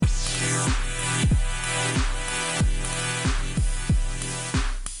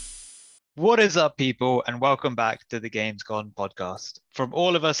What is up, people, and welcome back to the Games Gone podcast. From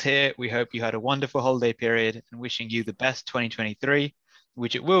all of us here, we hope you had a wonderful holiday period and wishing you the best 2023,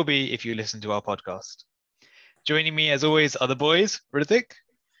 which it will be if you listen to our podcast. Joining me, as always, are the boys, Ritik.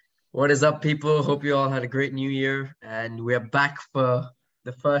 What is up, people? Hope you all had a great new year, and we're back for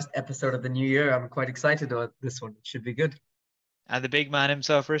the first episode of the new year. I'm quite excited about this one. It should be good. And the big man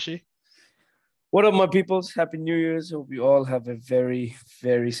himself, Rishi. What up, my peoples? Happy New Year's. Hope you all have a very,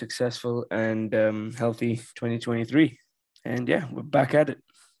 very successful and healthy 2023. And yeah, we're back at it.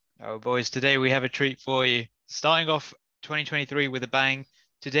 Oh, boys, today we have a treat for you. Starting off 2023 with a bang,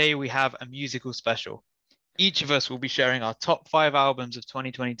 today we have a musical special. Each of us will be sharing our top 5 albums of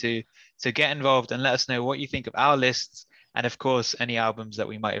 2022. So get involved and let us know what you think of our lists and, of course, any albums that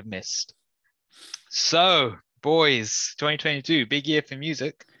we might have missed. So, boys, 2022, big year for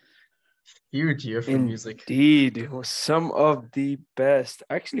music. Huge year for music. Indeed, it was some of the best.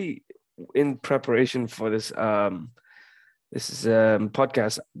 Actually, in preparation for this podcast,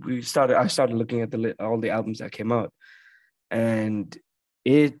 I started looking at all the albums that came out, and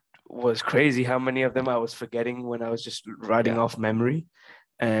it was crazy how many of them I was forgetting when I was just writing off memory.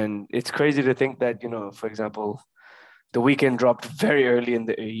 And it's crazy to think that, for example, The Weeknd dropped very early in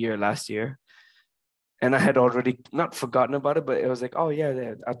the year last year. And I had already not forgotten about it, but it was like, oh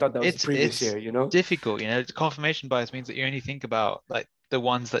yeah, I thought that was the previous year, Difficult, confirmation bias means that you only think about like the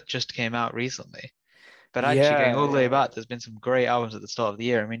ones that just came out recently. But actually going all the way back, there's been some great albums at the start of the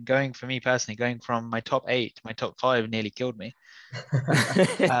year. I mean, going from my top 8 to my top 5 nearly killed me.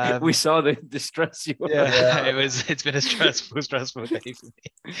 We saw the stress you were. Yeah. It's been a stressful day for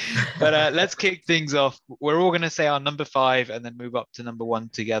me. But let's kick things off. We're all going to say our number 5 and then move up to number 1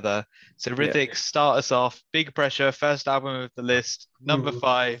 together. So Ritik, start us off. Big Pressure, first album of the list, number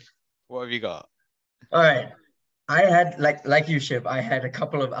 5. What have you got? All right. I had like you, Shiv, I had a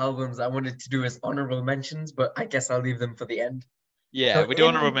couple of albums I wanted to do as honorable mentions, but I guess I'll leave them for the end. Yeah, we do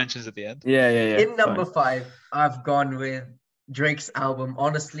honorable mentions at the end. Yeah. In number 5, I've gone with Drake's album,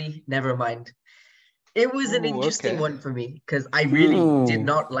 Honestly, Nevermind. It was an interesting one for me because I really did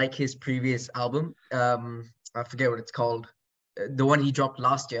not like his previous album. I forget what it's called, the one he dropped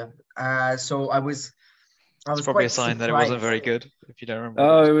last year. So I was probably a sign that it wasn't very good if you don't remember.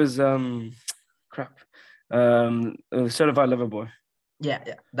 Oh, it was crap. Certified Lover Boy. Yeah,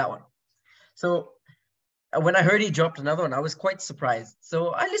 that one. So when I heard he dropped another one, I was quite surprised. So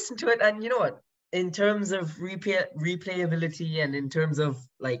I listened to it, and you know what? In terms of replayability and in terms of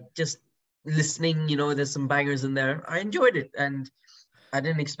like just listening, there's some bangers in there. I enjoyed it, and I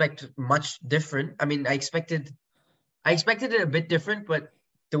didn't expect much different. I mean, I expected it a bit different, but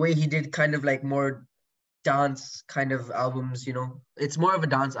the way he did kind of like more dance kind of albums, it's more of a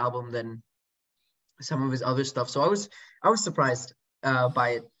dance album than some of his other stuff. So I was surprised by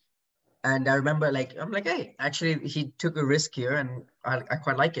it. And I remember I'm like, hey, actually he took a risk here and I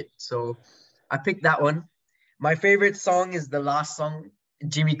quite like it. So I picked that one. My favorite song is the last song,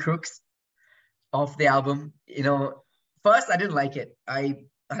 Jimmy Crooks, off the album. First I didn't like it. I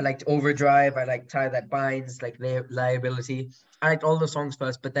liked Overdrive. I liked Tie That Binds, like Liability. I liked all the songs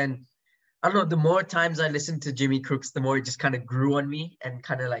first, but then I don't know, the more times I listened to Jimmy Crooks, the more it just kind of grew on me and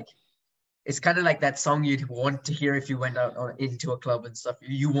kind of like, it's kind of like that song you'd want to hear if you went out into a club and stuff.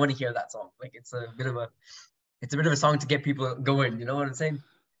 You want to hear that song. Like it's a bit of a song to get people going. You know what I'm saying?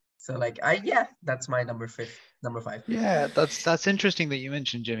 So that's my number 5. Yeah, that's interesting that you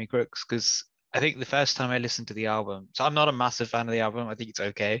mentioned Jimmy Crooks because I think the first time I listened to the album, so I'm not a massive fan of the album. I think it's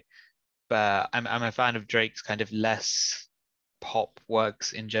okay, but I'm a fan of Drake's kind of less pop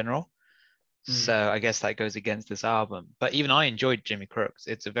works in general. So I guess that goes against this album. But even I enjoyed Jimmy Crooks.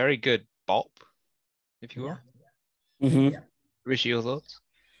 It's a very good bop, if you will. Mm-hmm. Rishi, your thoughts?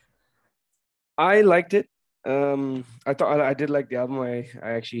 I liked it. I thought I did like the album. I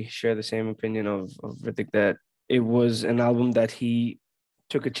actually share the same opinion of Ritik that it was an album that he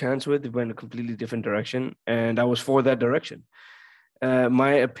took a chance with. It went a completely different direction, and I was for that direction.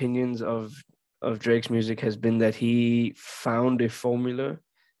 My opinions of Drake's music has been that he found a formula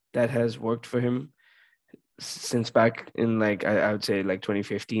that has worked for him since back in I would say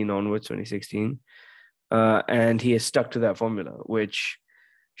 2015 onwards, 2016. And he has stuck to that formula, which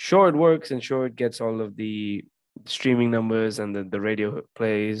sure it works and sure it gets all of the streaming numbers and the radio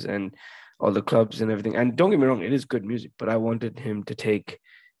plays and all the clubs and everything. And don't get me wrong, it is good music, but I wanted him to take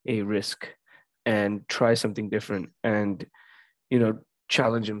a risk and try something different and,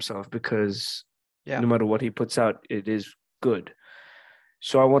 challenge himself because no matter what he puts out, it is good.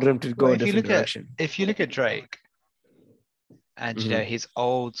 So I wanted him to go a different direction. If you look at Drake and his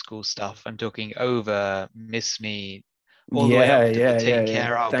old school stuff, I'm talking Over, Miss Me, all the way up to the yeah, Take yeah.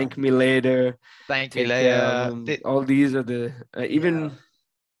 Care album. Thank Me Later, Thank Me Take Care Later. album. All these are the even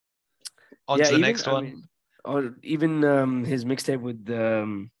On yeah, to the even next I one. mean, or even his mixtape with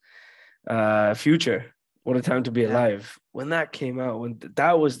Future, What a Time to Be Yeah. Alive. When that came out, when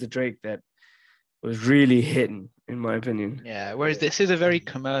that was the Drake that was really hitting, in my opinion. Yeah, whereas this is a very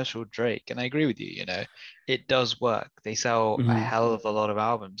commercial Drake, and I agree with you, you know, it does work. They sell a Mhm. hell of a lot of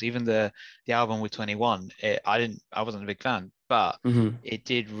albums. Even the album with 21, I wasn't a big fan, but Mhm. it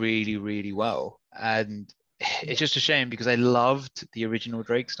did really, really well. And it's just a shame because I loved the original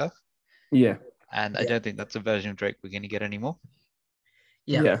Drake stuff, Yeah, and I Yeah. don't think that's a version of Drake we're going to get anymore.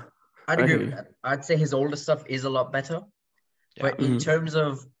 Yeah, yeah. I'd I agree hear with you. that. I'd say his older stuff is a lot better. Yeah. But in Mhm. terms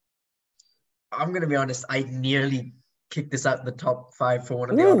of, I'm gonna be honest, I nearly kicked this out the top 5 for one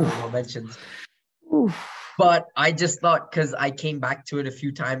of the Ooh. honorable mentions. Ooh. But I just thought, because I came back to it a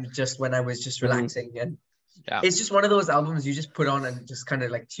few times just when I was just Mhm. relaxing, and Yeah. it's just one of those albums you just put on and just kind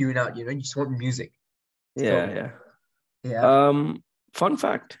of like tune out, you know, you just want music. Yeah, So yeah. yeah. Fun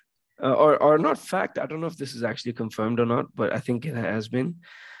fact, or not fact. I don't know if this is actually confirmed or not, but I think it has been.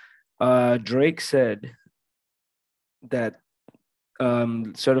 Drake said that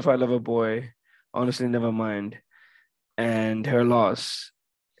Certified Lover Boy, Honestly Nevermind, and Her Loss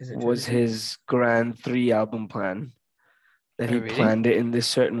Is it was trilogy? his grand 3 album plan. That Oh, he really? planned it in this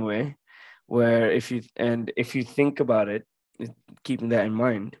certain way, where if you think about it, keeping that in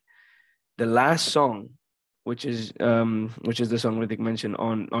mind, the last song, which is the song Hrithik mentioned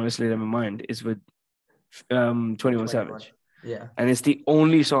on Honestly Nevermind, is with 21 Savage. Yeah. And it's the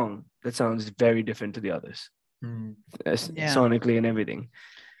only song that sounds very different to the others, Hmm. Yeah. sonically and everything.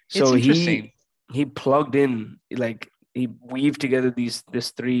 It's So interesting. he plugged in, like he weaved together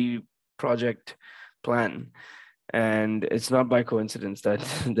this 3 project plan, and it's not by coincidence that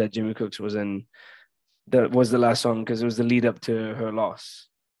that Jimmy Cooks was in that was the last song, because it was the lead up to Her Loss.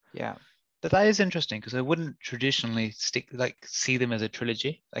 Yeah. But that is interesting because I wouldn't traditionally see them as a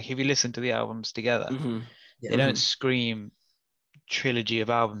trilogy. Like if you listen to the albums together, Mm-hmm. Yeah. they don't scream trilogy of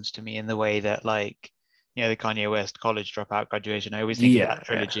albums to me in the way that the Kanye West College Dropout Graduation. I always think of Yeah, that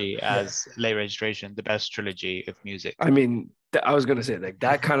trilogy as Late Registration, the best trilogy of music. I mean, I was gonna say like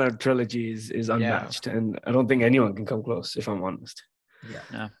that kind of trilogy is Yeah. unmatched, and I don't think anyone can come close, if I'm honest. Yeah.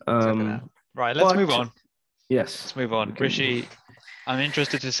 No, exactly that. Um, Right, let's move but on. yes, Let's move we on. can. Rishi, I'm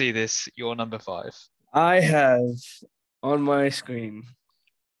interested to see this. Your number 5. I have on my screen.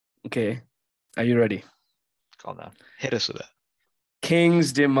 Okay, are you ready? Calm down. Hit us with it.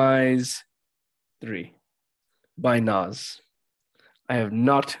 King's Demise 3 by Nas. I have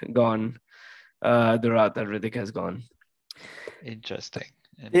not gone the route that Hrithik has gone. Interesting.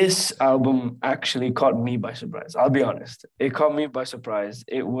 This album actually caught me by surprise. I'll be honest. It caught me by surprise.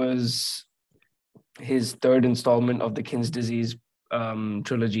 It was his 3rd installment of the King's Disease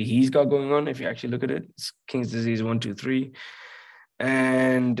trilogy he's got going on. If you actually look at it, it's King's Disease 1, 2, 3.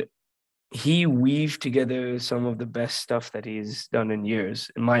 And he weaved together some of the best stuff that he's done in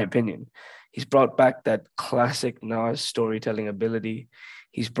years, in my opinion. He's brought back that classic Nas storytelling ability.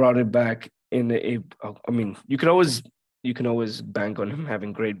 He's brought it back I mean, you can always bank on him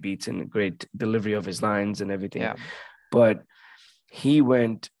having great beats and great delivery of his lines and everything. Yeah. But he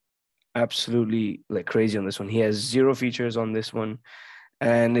went absolutely like crazy on this one. He has 0 features on this one.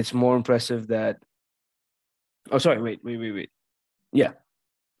 And it's more impressive that oh sorry, wait. Yeah.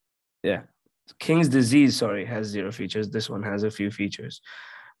 Yeah. King's Disease, sorry, has 0 features. This one has a few features.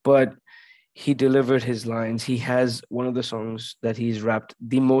 But he delivered his lines. He has one of the songs that he's rapped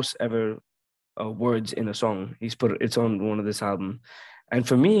the most ever words in a song. It's on one of this album. And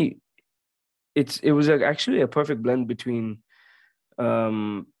for me, it was actually a perfect blend between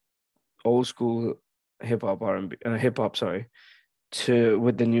old school hip hop R&B, hip hop, sorry, to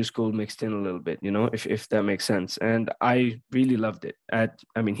with the new school mixed in a little bit, if that makes sense. And I really loved it.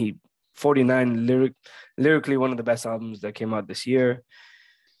 He 49 lyrically one of the best albums that came out this year.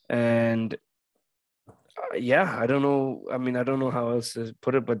 And yeah, I don't know. I don't know how else to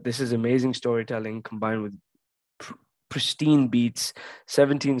put it, but this is amazing storytelling combined with pristine beats,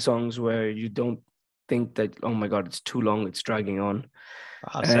 17 songs where you don't think that, oh my God, it's too long, it's dragging on.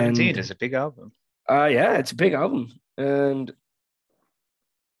 Wow, 17 is a big album. Yeah, it's a big album. And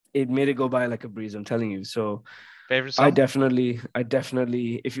it made it go by like a breeze, I'm telling you. So favorite song? I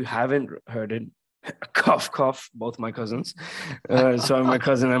definitely, if you haven't heard it, cough, cough, both my cousins. So my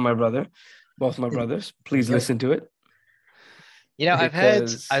cousin and my brother, both my brothers, please listen to it. I've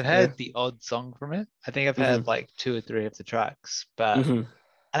heard the odd song from it. I think I've heard like 2 or 3 of the tracks, but and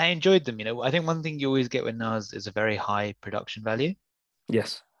I enjoyed them. I think one thing you always get with Nas is a very high production value.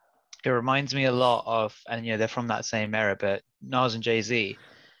 Yes. It reminds me a lot of, and they're from that same era, but Nas and Jay-Z,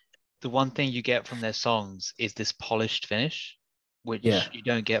 the one thing you get from their songs is this polished finish, Yeah, which you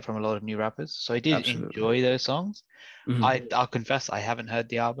don't get from a lot of new rappers. So I did absolutely. enjoy those songs. Mhm. I'll confess I haven't heard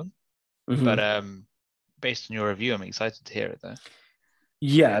the album, but Mhm. based on your review, I'm excited to hear it though.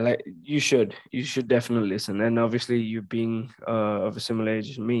 Yeah, like you should definitely listen. And obviously, you being of a similar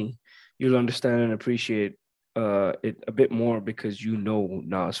age as me, you'll understand and appreciate it a bit more because you know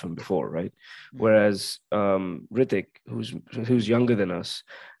Nas from before, right? Mm. Whereas Ritik, who's younger than us,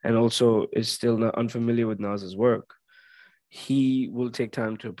 and also is still not unfamiliar with Nas's work, he will take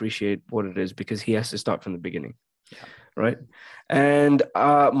time to appreciate what it is because he has to start from the beginning, Yeah. right? And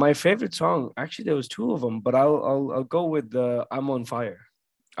my favorite song, actually, there was two of them, but I'll go with the "I'm on Fire."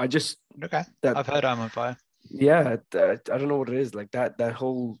 I just Okay. that I've heard I'm on Fire. yeah, I don't know what it is like that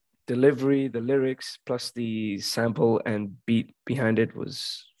whole delivery, the lyrics plus the sample and beat behind it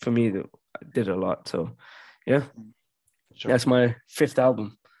was for me that did a lot. So yeah, Sure. that's my fifth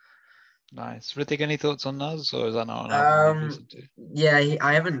album. Nice. Ritik, any thoughts on Nas, or is that not an album you've Um, listened to? yeah,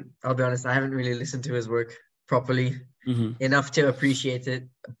 I haven't. I'll be honest. I haven't really listened to his work properly Mm-hmm. enough to appreciate it.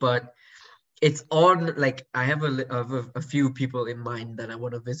 But it's on. Like I have a few people in mind that I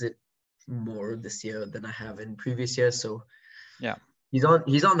want to visit more this year than I have in previous years. So Yeah. he's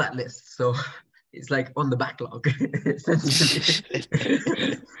on that list. So it's like on the backlog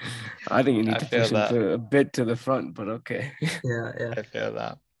essentially. I think you need I to feel push him that. to a bit to the front, but okay. Yeah, yeah. I feel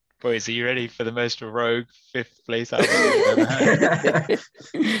that. Boys, are you ready for the most rogue fifth place album you've ever heard?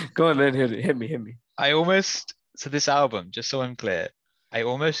 Go on then, hit me, hit me. So this album, just so I'm clear, I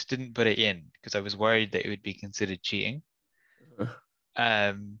almost didn't put it in because I was worried that it would be considered cheating.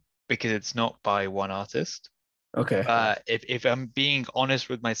 Um, because it's not by one artist. Okay. If I'm being honest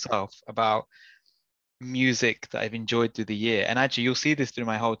with myself about music that I've enjoyed through the year, and actually you'll see this through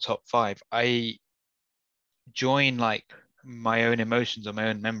my whole top five, I join like my own emotions or my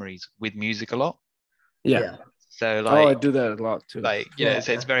own memories with music a lot. Yeah. Yeah. So Oh, I do that a lot too. Yeah,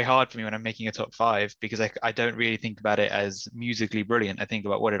 so it's very hard for me when I'm making a top five because I don't really think about it as musically brilliant. I think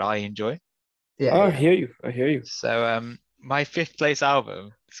about what did I enjoy. yeah, Oh, I yeah. hear you. I hear you. So my fifth place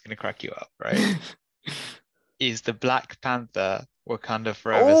album, it's gonna crack you up, right? Is the Black Panther Wakanda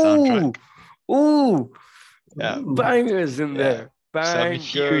Forever Oh, soundtrack. oh, Yeah, Ooh. bangers in yeah. there. Some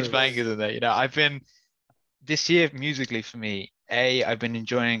huge Bangers. bangers in there. I've been this year musically for me, I've been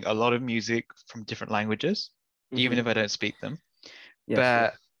enjoying a lot of music from different languages, even Mm-hmm. if I don't speak them. Yes.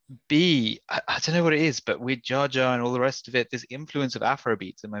 But B, I don't know what it is, but with Jaja and all the rest of it, this influence of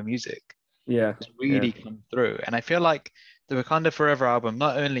Afrobeats in my music Yeah. has Yeah. really come through. And I feel like the Wakanda Forever album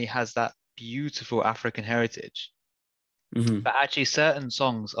not only has that beautiful African heritage, Mm-hmm. but actually certain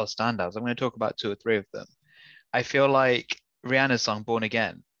songs are standouts. I'm going to talk about two or three of them. I feel like Rihanna's song Born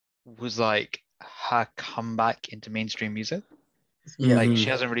Again was like her comeback into mainstream music. Yeah. Like she Mm-hmm.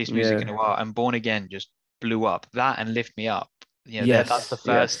 hasn't released music in a Yeah. while, and Born Again just blew up. That and Lift Me Up. That's the Yes.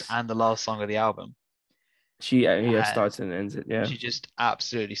 first Yes. and the last song of the album. She yeah Uh, starts and ends it. Yeah. she just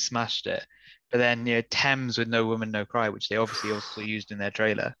absolutely smashed it. But then, Thames with No Woman, No Cry, which they obviously also used in their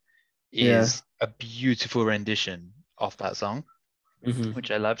trailer, Yeah. is a beautiful rendition of that song, Mm-hmm. which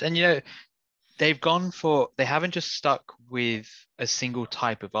I loved. And they haven't just stuck with a single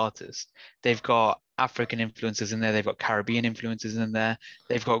type of artist. They've got African influences in there, they've got Caribbean influences in there,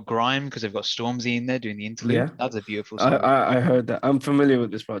 they've got grime because they've got Stormzy in there doing the interlude. Yeah. That's a beautiful I, song as well. I I heard that. I'm familiar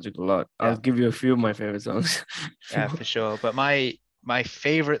with this project a lot. I'll Yeah, give you a few of my favorite songs. yeah, for sure. But my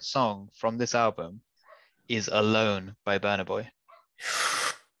favorite song from this album is Alone by Burna Boy.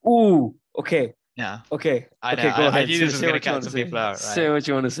 Ooh. Okay. Yeah, Okay. I know. Okay. Go I ahead. knew this was Say gonna what you catch want to some say. people out, Say right? what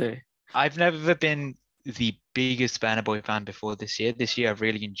you want to say. I've never been the biggest Burna Boy fan before this year. This year, I've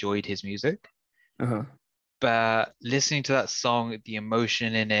really enjoyed his music. Uh-huh. But listening to that song, the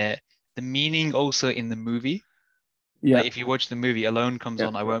emotion in it, the meaning also in the movie. Yeah. Like if you watch the movie, Alone comes Yeah.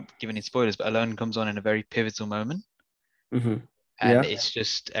 on. I won't give any spoilers, but Alone comes on in a very pivotal moment, Mm-hmm. and Yeah. it's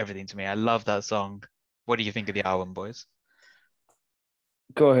just everything to me. I love that song. What do you think of the album, boys?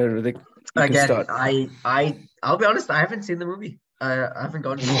 Go ahead, Ritik. You can Again, start. I'll be honest, I haven't seen the movie. I haven't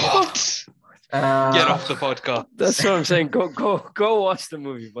gone to see it. What? Get off the podcast. That's what I'm saying. Go watch the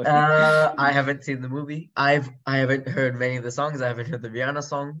movie, buddy. I haven't seen the movie. I haven't heard many of the songs. I haven't heard the Rihanna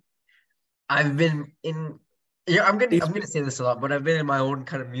song. I've been in. Yeah, It's I'm gonna say this a lot, but I've been in my own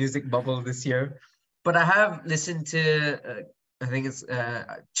kind of music bubble this year. But I have listened to I think it's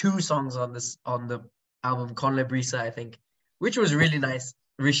two songs on the album Con Brisa, I think, which was really nice.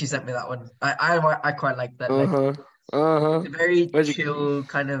 Rishi sent me that one. I quite like that. Like uh-huh. Uh-huh. it's a very Where'd you chill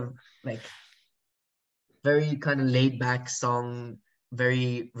kind of like very kind of laid back song.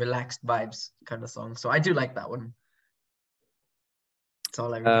 very relaxed vibes kind of song. So I do like that one. That's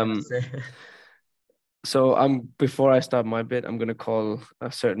all I really have to say. So before I start my bit, I'm gonna call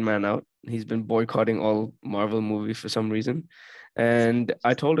a certain man out. He's been boycotting all Marvel movies for some reason. And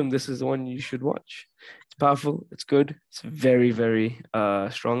I told him this is the one you should watch. It's powerful, it's good, it's very, very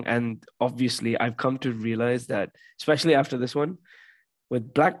strong. And obviously I've come to realize that, especially after this one,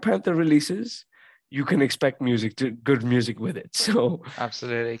 with Black Panther releases, you can expect good music with it. So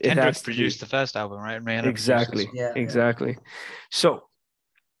Absolutely. it Kendrick has to produced be the first album, right? And Rihanna exactly, produced Yeah. exactly. So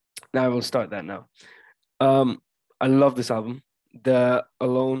now I will start that now. I love this album. The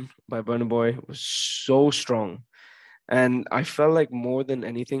Alone by Burna Boy was so strong. And I felt like more than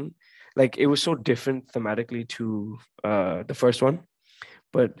anything, like it was so different thematically to the first one.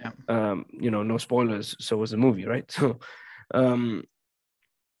 But Yeah. no spoilers, so was the movie, right? So um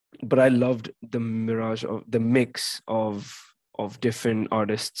but I loved the mirage of the mix of different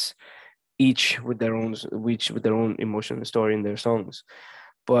artists, each with their own emotion and story in their songs.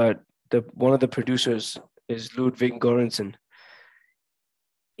 But the one of the producers is Ludwig Göransson.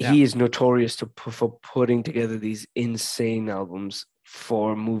 Yeah. He is notorious for putting together these insane albums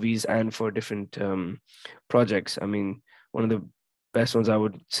for movies and for different projects. I mean, one of the best ones I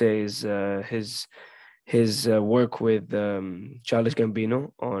would say is his work with Childish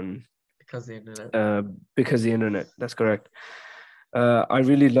Gambino on Because the internet. Because the Internet. That's correct. I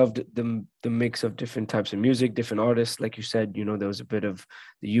really loved the mix of different types of music, different artists. Like you said, there was a bit of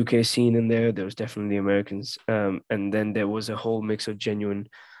the UK scene in there. There was definitely Americans, and then there was a whole mix of genuine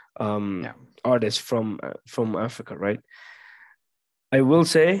Yeah. artists from Africa, right? I will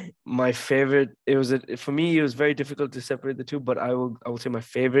say my favorite. For me. It was very difficult to separate the two, but I will say my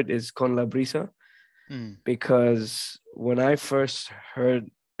favorite is Con La Brisa because when I first heard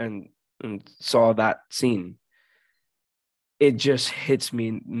and saw that scene, it just hits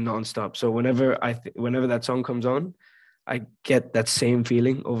me nonstop. So whenever that song comes on, I get that same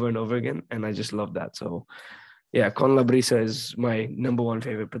feeling over and over again, and I just love that. So yeah, Con La Brisa is my number one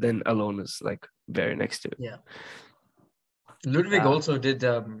favorite, but then Alone is like very next to it. Yeah. Ludwig also did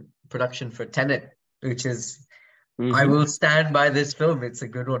production for Tenet, which is I will stand by this film. It's a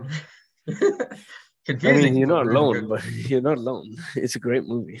good one. Confusing. I mean, you're but not really alone, good. but you're not alone. It's a great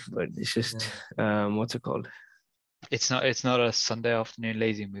movie, but it's just what's it called? It's not a Sunday afternoon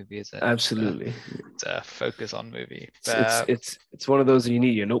lazy movie, is it? Absolutely. It's a focus on movie. It's one of those you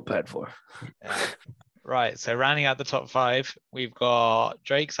need your notepad for. Yeah. Right. So rounding out the top five, we've got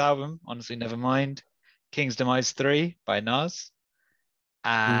Drake's album, Honestly Nevermind, King's Demise 3 by Nas,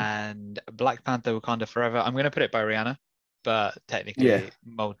 and Black Panther Wakanda Forever. I'm going to put it by Rihanna, but technically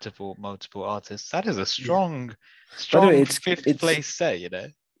multiple artists. That is a strong it's fifth place set,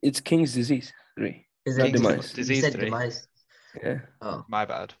 It's King's Disease 3. Is Not it Demise. You Disease said 3. Demise. Yeah. Oh, My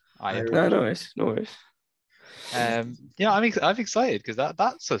bad. No worries. Yeah, I'm excited because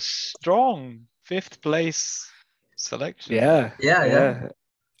that's a strong fifth place selection. Yeah.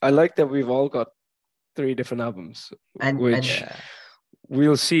 I like that we've all got 3 different albums, which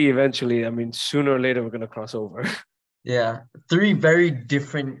we'll see eventually. I mean, sooner or later we're gonna cross over. Yeah, 3 very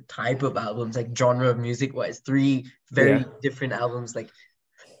different type of albums, like genre of music wise. 3 very different albums. Like,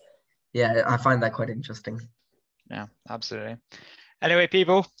 yeah, I find that quite interesting. Yeah, absolutely. Anyway,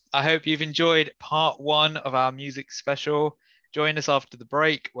 people, I hope you've enjoyed part 1 of our music special. Join us after the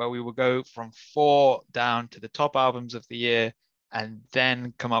break where we will go from 4 down to the top albums of the year and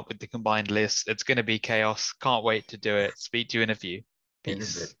then come up with the combined list. It's going to be chaos. Can't wait to do it. Speak to you in a few.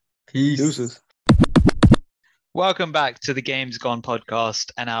 Peace. Deuces. Welcome back to the Games Gone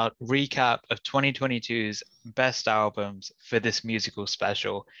podcast and our recap of 2022's best albums for this musical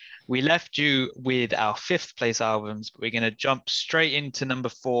special. We left you with our 5th place albums, but we're going to jump straight into number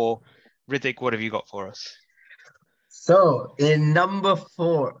 4. Hrithik, what have you got for us? So in number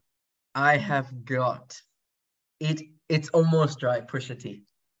 4, I have got It's Almost Dry, Pusha T.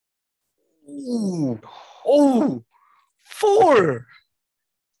 Ooh, 4.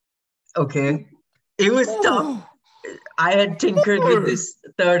 Okay. It was tough. I had tinkered with this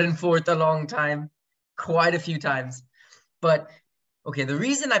 3rd and 4th a long time, quite a few times. But okay, the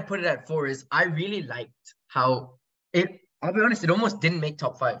reason I put it at 4 is I really liked how I'll be honest, it almost didn't make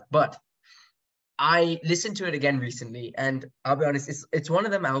top 5, but I listened to it again recently, and I'll be honest, it's one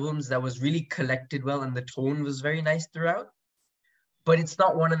of them albums that was really collected well, and the tone was very nice throughout. But it's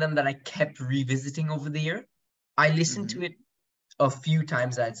not one of them that I kept revisiting over the year. I listened to it a few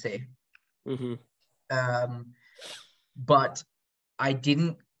times, I'd say. But I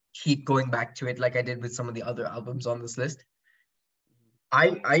didn't keep going back to it like I did with some of the other albums on this list.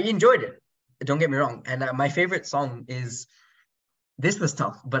 I enjoyed it. Don't get me wrong. And my favorite song is This was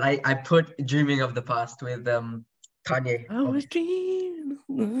tough, but I put Dreaming of the Past with Kanye. I was dreaming.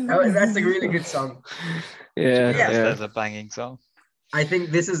 That's a really good song. Yeah, Yeah. That's a banging song. I think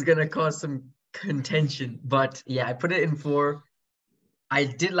this is gonna cause some contention, but yeah, I put it in 4. I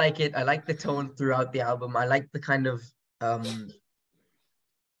did like it. I like the tone throughout the album. I like the kind of I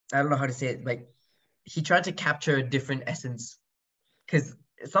don't know how to say it. Like he tried to capture a different essence, because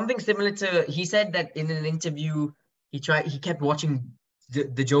something similar to, he said that in an interview he kept watching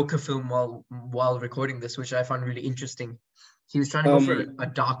the Joker film while recording this, which I found really interesting. He was trying to go for a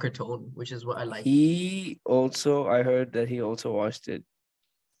darker tone, which is what I like. I heard that he also watched it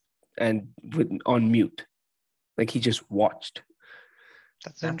and on mute, like he just watched.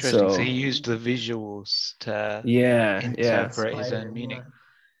 That's interesting. So he used the visuals to interpret his own meaning.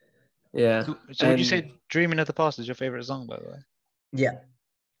 Yeah. So would you say Dreaming of the Past is your favorite song, by the way? Yeah,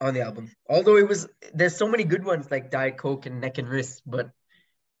 on the album. Although there's so many good ones like Diet Coke and Neck and Wrist, but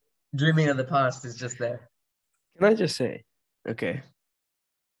Dreaming of the Past is just there. Can I just say, okay,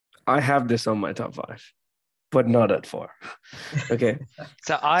 I have this on my top 5, but not at 4. Okay.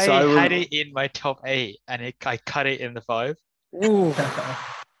 So I had it in my top 8 and I cut it in the 5. Ooh.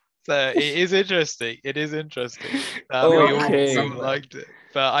 So it is interesting. It is interesting. Okay. We all liked it,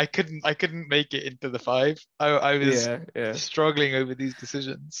 but I couldn't make it into the 5. I was struggling over these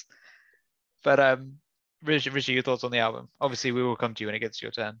decisions. But Rishi, your thoughts on the album? Obviously, we will come to you when it gets to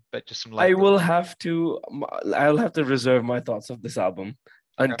your turn, but just some light. I'll have to reserve my thoughts of this album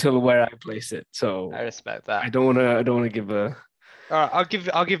until where I place it. So I respect that. I don't want to give a. All right,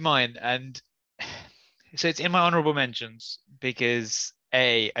 I'll give mine, and so it's in my honorable mentions because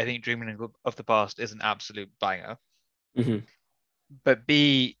I think Dreaming of the Past is an absolute banger. Mm-hmm. But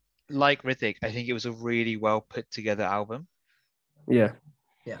B, like Hrithik, I think it was a really well put together album. Yeah.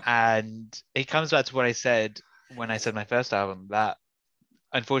 Yeah. And it comes back to what I said when I said my first album, that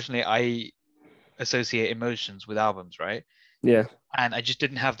unfortunately I associate emotions with albums, right? Yeah. And I just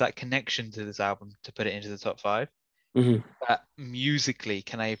didn't have that connection to this album to put it into the top 5. Mm-hmm. But musically,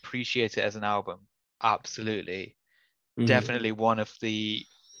 can I appreciate it as an album? Absolutely. Mm-hmm. Definitely one of the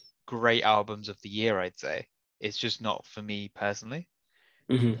great albums of the year, I'd say. It's just not for me personally.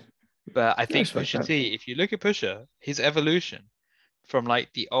 Mm-hmm. But I think Pusha T, if you look at Pusha, his evolution from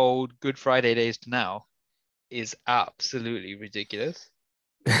like the old Good Friday days to now is absolutely ridiculous.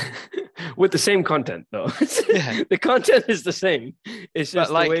 With the same content, though. Yeah. The content is the same. It's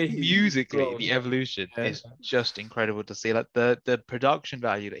just like the way musically, the evolution is just incredible to see. Like the production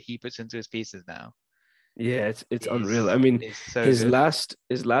value that he puts into his pieces now. Yeah, it's unreal. I mean, his last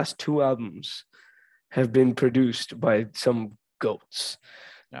 2 albums have been produced by some goats.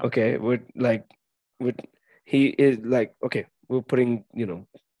 Yeah. Okay, he is like, okay, we're putting,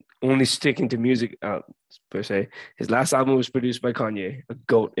 only sticking to music per se. His last album was produced by Kanye, a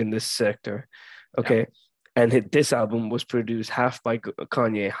goat in this sector. Okay. Yeah. And this album was produced half by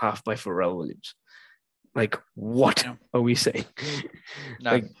Kanye, half by Pharrell Williams. Like, what are we saying?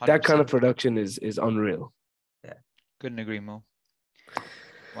 No, like 100%. That kind of production is unreal. Yeah. Couldn't agree more.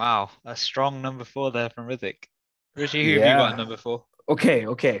 Wow. A strong number 4 there from Hrithik. Rishi, who have you got at number 4?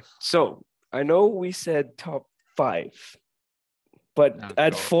 Okay. So I know we said top 5. But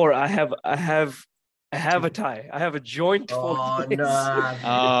at 4, I have a tie. I have a joint 4th place.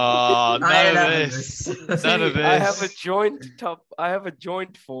 No. None of this. None of this. I have a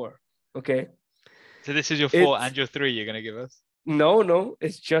joint 4. Okay. So this is your 4 and your 3 you're gonna give us? No,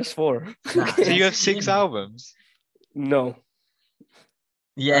 it's just 4. So you have 6 albums? No.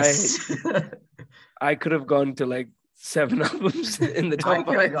 Yes. I could have gone to like 7 albums in the top 5.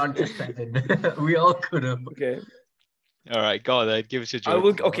 I could have gone to 7. We all could have. Okay. All right, go on. Give us your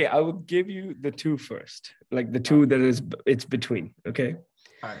joke. I will give you the 2 first. Like the 2 that it's between. Okay.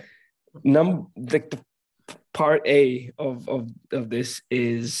 All right. The part A of this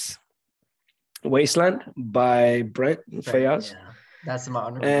is Wasteland by Brent Faiyaz. Yeah, that's my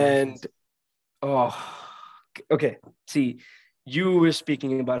honorable. And okay. See, you were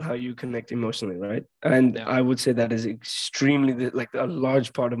speaking about how you connect emotionally, right? And I would say that is extremely like a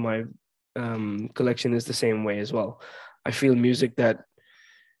large part of my collection is the same way as well. I feel music that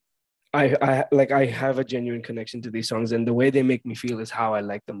I have a genuine connection to these songs, and the way they make me feel is how I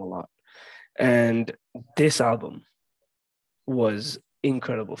like them a lot. And this album was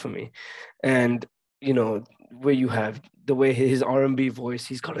incredible for me. And where you have the way his R&B voice,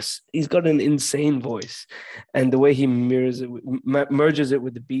 he's got an insane voice, and the way he merges it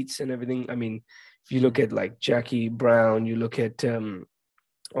with the beats and everything. I mean, if you look at like Jackie Brown, you look at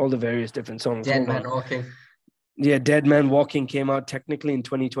all the various different songs. Dead Man Walking. Yeah, Dead Man Walking came out technically in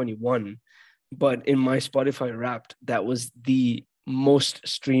 2021, but in my Spotify Wrapped, that was the most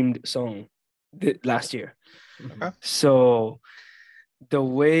streamed song last year. Okay. So the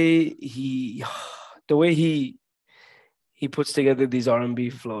way he the way he puts together these R&B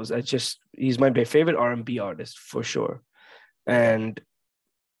flows, he's my favorite R&B artist for sure. And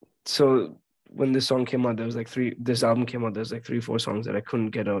so when this song came out, this album came out, there's like 3-4 songs that I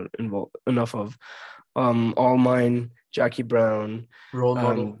couldn't get involved enough of. All Mine, Jackie Brown, Role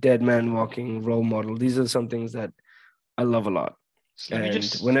model. Dead Man Walking, Role Model. These are some things that I love a lot. So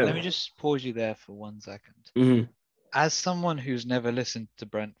let me just pause you there for 1 second. Mhm. As someone who's never listened to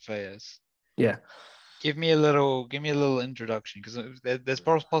Brent Faiyaz, Yeah. give me a little introduction, because there's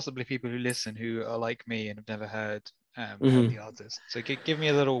possibly people who listen who are like me and have never heard the artist. So give me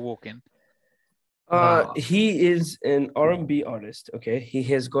a little walk in. He is an R&B artist. Okay, he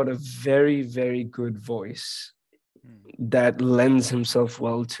has got a very, very good voice that lends himself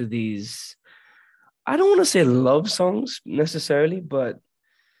well to these. I don't want to say love songs necessarily, but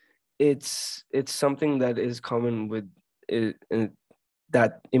it's something that is common with it,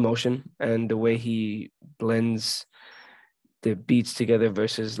 that emotion and the way he blends the beats together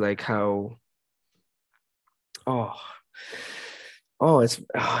versus like how. Damn.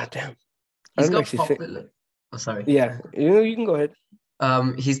 He's got popular. Oh, sorry. Yeah, you can go ahead.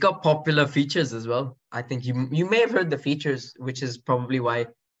 He's got popular features as well. I think you may have heard the features, which is probably why.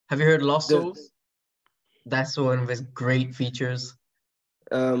 Have you heard Lost Souls? That's one of his great features.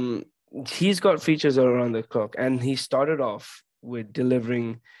 He's got features around the clock, and he started off with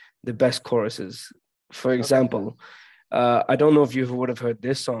delivering the best choruses. For example, I don't know if you would have heard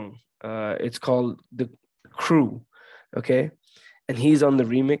this song. It's called The Crew, okay? And he's on the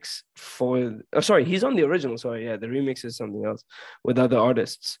remix he's on the original. Sorry, yeah, the remix is something else with other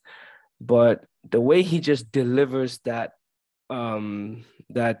artists. But the way he just delivers that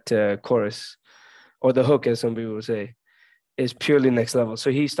chorus, or the hook, as some people would say, is purely next level.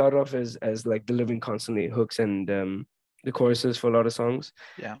 So he started off as like delivering constantly hooks and the choruses for a lot of songs.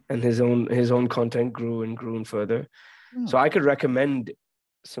 Yeah. And his own content grew and further. So I could recommend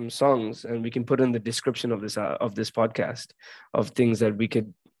some songs, and we can put in the description of this podcast of things that we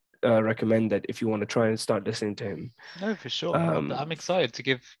could recommend that if you want to try and start listening to him. No, for sure. I'm excited to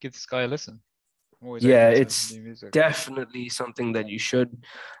give this guy a listen. Yeah, it's definitely something that you should,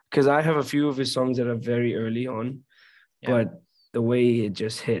 because I have a few of his songs that are very early on, but the way it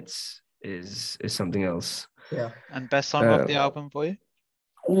just hits is something else. Yeah. And best song off the album for you?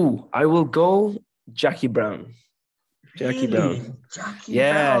 Ooh, I will go Jackie Brown. Jackie Brown. Jackie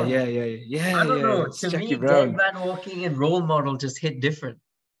Brown. Yeah. I don't know. To Jackie me, Brown. Dead Man Walking and Role Model just hit different.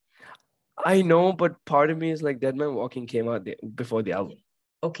 I know, but part of me is like Dead Man Walking came out before the album.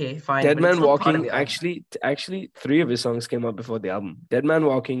 Okay, fine. Dead Man Walking, actually 3 of his songs came out before the album. Dead Man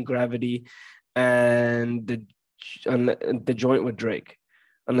Walking, Gravity, and the joint with Drake,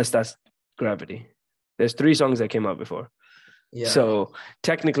 unless that's Gravity. There's 3 songs that came out before. Yeah. So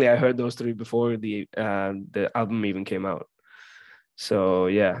technically, I heard those 3 before the album even came out. So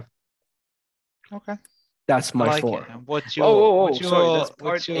yeah. Okay. That's my 4. What's your? Sorry, that's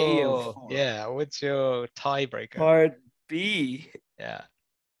part A of 4. Yeah. What's your tiebreaker? Part B. Yeah.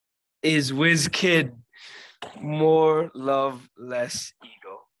 Is Wizkid, More Love, Less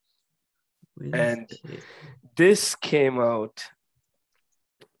Ego. And this came out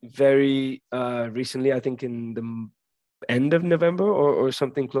very recently, I think in the end of November or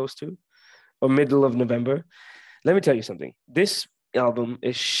something close to, or middle of November. Let me tell you something. This album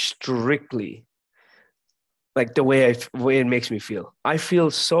is strictly like the way it makes me feel. I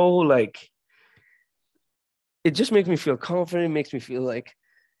feel so like, it just makes me feel confident. It makes me feel like,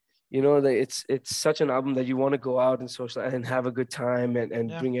 that it's such an album that you want to go out and social and have a good time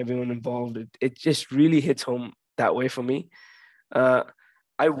and bring everyone involved. It just really hits home that way for me. I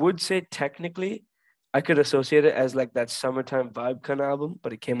would say technically I could associate it as like that summertime vibe kind of album,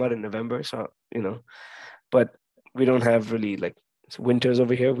 but it came out in November. So, but we don't have really like winters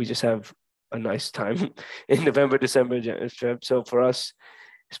over here. We just have a nice time in November, December. So for us,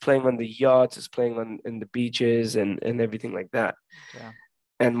 it's playing on the yachts, it's playing in the beaches and everything like that. Yeah.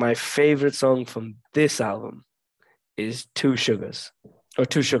 And my favorite song from this album is Two Sugar.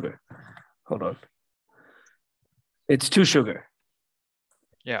 Hold on. It's Two Sugar.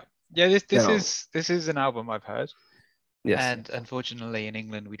 Yeah. Yeah, this is an album I've heard. Yes. And unfortunately in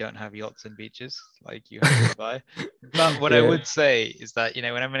England we don't have yachts and beaches like you have in Dubai. But what I would say is that, when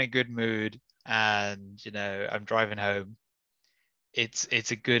I'm in a good mood and, I'm driving home, it's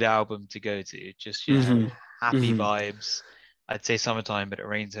a good album to go to. Just, happy vibes. I'd say summertime, but it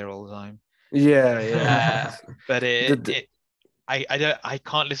rains here all the time. Yeah. But I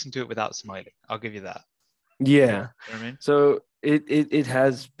can't listen to it without smiling. I'll give you that. Yeah. You know what I mean? So it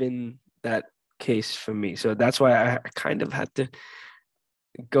has been that case for me. So that's why I kind of had to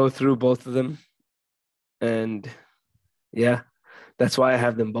go through both of them. And yeah, that's why I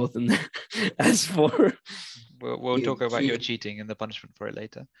have them both in there. As for We'll You talk about your cheating. cheating and the punishment for it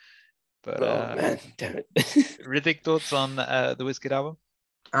later. But oh man, damn it. Hrithik, thoughts on the Wizkid album?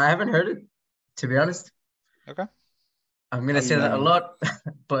 I haven't heard it, to be honest. Okay. I'm gonna say that a lot,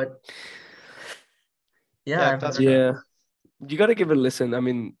 but yeah, I Yeah, haven't that's heard it. Yeah. You got to give it a listen. I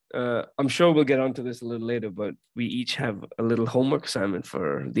mean, I'm sure we'll get onto this a little later, but we each have a little homework assignment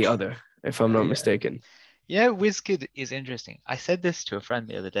for the other, if I'm not Yeah. mistaken. Yeah, Wizkid is interesting. I said this to a friend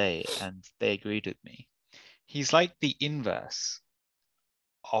the other day, and they agreed with me. He's like the inverse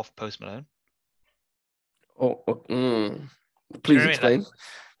of Post Malone. Oh, Do you please know what I mean? Like, explain.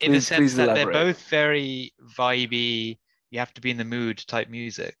 in the sense Please that they're elaborate. both very vibey, you have to be in the mood type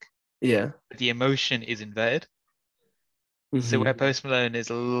music. Yeah. The emotion is inverted. So Mhm. where Post Malone is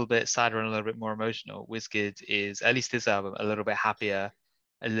a little bit sadder and a little bit more emotional, Wizkid is, at least this album, a little bit happier,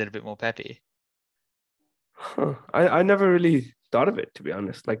 a little bit more peppy. Huh. I never really thought of it, to be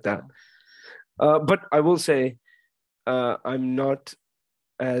honest, like that. But I will say, I'm not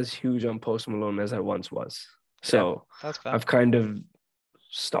as huge on Post Malone as I once was. So That's fair. I've kind of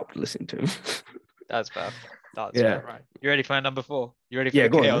stopped listening to him. That's fair. That's Yeah. fair, right. You ready for number 4? You ready for Yeah, the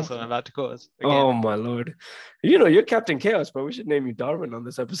go on, chaos man. I'm about to cause? Again. Oh my lord. You know, you're Captain Chaos, but we should name you Darwin on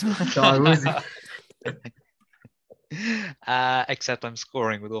this episode. God, who is it? Except I'm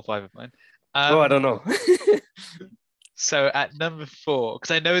scoring with all 5 of mine. Oh, I don't know. So at number 4,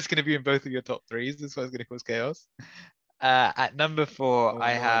 because I know it's going to be in both of your top threes, this one's going to cause chaos. At number 4, Oh, I no,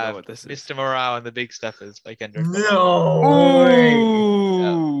 I know have what this is. Mr. Morale and the Big Steppers by Kendrick Lamar. No way.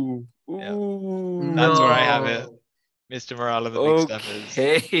 Ooh. Yeah. Ooh. That's where I have it. No. Mr. Morale and the Big Steppers.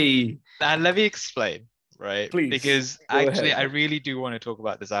 Okay. And let me explain, right? Please, Because go actually, ahead. I really do want to talk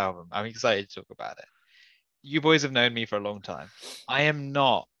about this album. I'm excited to talk about it. You boys have known me for a long time. I am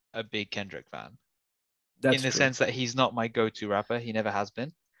not a big Kendrick fan That's in the true. sense that he's not my go-to rapper. He never has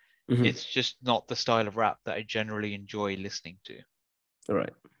been. Mhm. It's just not the style of rap that I generally enjoy listening to. All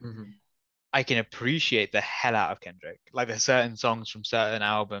right. Mhm. I can appreciate the hell out of Kendrick. Like there's certain songs from certain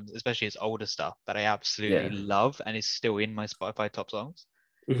albums, especially his older stuff, that I absolutely Yeah. love and is still in my Spotify top songs.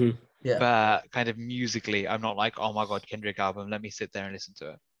 Mhm. Yeah. But kind of musically, I'm not like, oh my God, Kendrick album, let me sit there and listen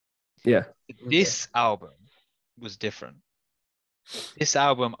to it. Yeah. This album was different. This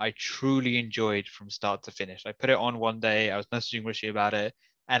album I truly enjoyed from start to finish. I put it on one day, I was messaging Rishi about it,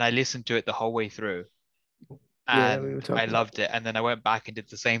 and I listened to it the whole way through. Yeah, we were And I talking. loved it. And then I went back and did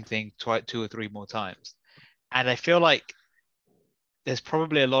the same thing 2 or 3 more times. And I feel like there's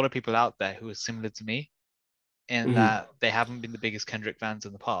probably a lot of people out there who are similar to me in Mhm. that they haven't been the biggest Kendrick fans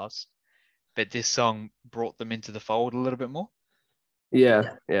in the past, but this song brought them into the fold a little bit more.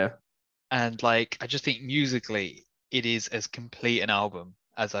 Yeah. Yeah. And like, I just think musically, it is as complete an album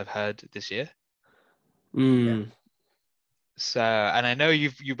as I've heard this year. Mm. So, and I know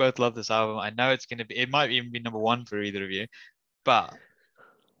you both love this album. I know it's gonna be, it might even be number 1 for either of you, but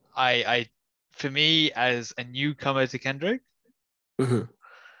for me as a newcomer to Kendrick, Mhm.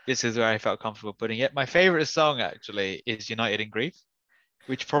 this is where I felt comfortable putting it. My favorite song actually is United in Grief,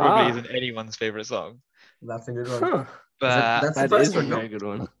 which probably Ah. isn't anyone's favorite song. That's a good one. Huh. But That's the That first is a one, very no? good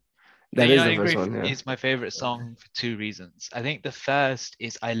one. the That is United the in first Grief one, yeah. is my favorite song for 2 reasons. I think the first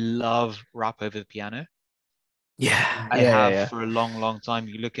is I love rap over the piano. Yeah. I Yeah. have Yeah. for a long, long time.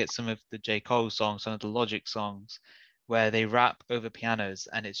 You look at some of the J. Cole songs, some of the Logic songs, where they rap over pianos,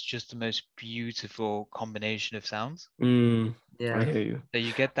 and it's just the most beautiful combination of sounds. I Yeah. hear you. So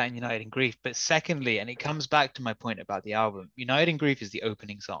you get that in United in Grief. But secondly, and it comes back to my point about the album, United in Grief is the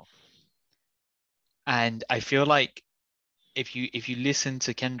opening song. And I feel like if you listen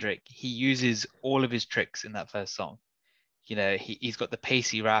to Kendrick, he uses all of his tricks in that first song. You know, he's got the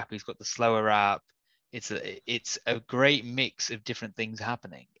pacey rap, he's got the slower rap. It's a great mix of different things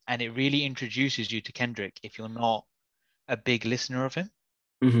happening, and it really introduces you to Kendrick if you're not a big listener of him.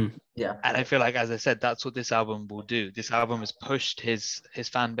 Mhm. Yeah. And I feel like, as I said, that's what this album will do. This album has pushed his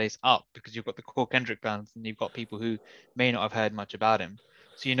fan base up because you've got the core Kendrick fans and you've got people who may not have heard much about him.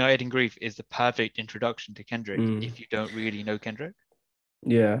 So United in Grief is the perfect introduction to Kendrick if you don't really know Kendrick.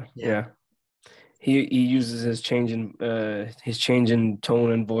 Yeah. Yeah. Yeah. He uses his change in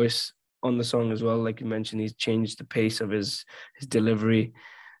tone and voice on the song as well. Like you mentioned, he's changed the pace of his delivery,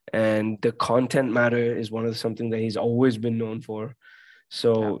 and the content matter is one of something that he's always been known for.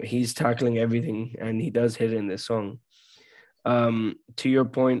 So he's tackling everything, and he does hit it in this song. To your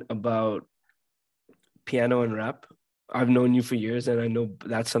point about piano and rap, I've known you for years, and I know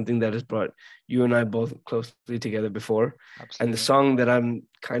that's something that has brought you and I both closely together before. And the Absolutely. song that I'm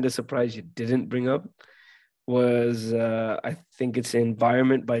kind of surprised you didn't bring up was I think it's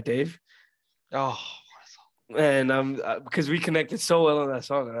Environment by Dave. Oh, what a song. And because we connected so well on that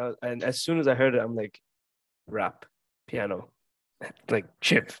song, and as soon as I heard it, I'm like, rap, piano, like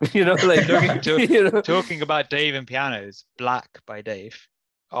chip, like Talking about Dave and pianos, Black by Dave.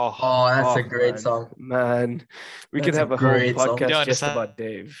 Oh, Oh, that's a great man, song. man. We could That's a have a whole great song. you don't podcast just understand about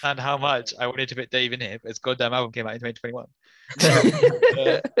Dave. how much I wanted to put Dave in here, but his goddamn album came out in 2021.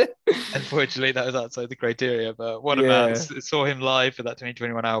 Unfortunately, that was outside the criteria. But what a man! Yeah. Saw him live for that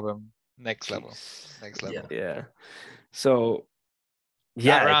 2021 album. Next level. Next level. Yeah. So,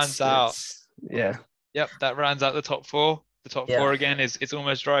 yeah, That rounds out. Yeah. Yep, that rounds out the top four. The top Yeah. four again is It's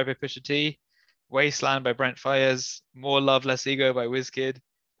Almost Dry by Pusha T, Wasteland by Brent Fires, More Love, Less Ego by Wizkid,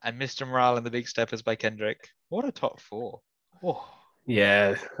 and Mr. Morale and the Big Steppers by Kendrick. What a top four. Oh.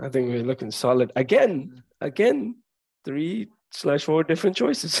 Yeah, I think we're looking solid. Again, 3/4 different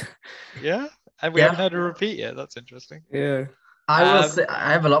choices. Yeah, and we Yeah. haven't had a repeat yet. That's interesting. Yeah. I will Um, say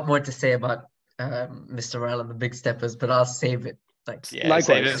I have a lot more to say about Mr. Morale and the Big Steppers, but I'll save it. Like, Yeah,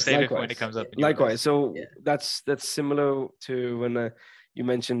 Likewise. save it for when it comes up. in your Likewise. list. So Yeah. that's similar to when you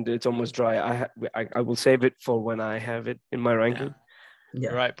mentioned It's Almost Dry. I will save it for when I have it in my ranking. yeah.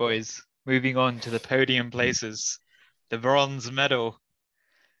 All right, boys. Moving on to the podium places. The bronze medal.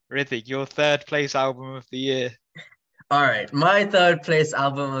 Rithik, your third place album of the year. All right, my third place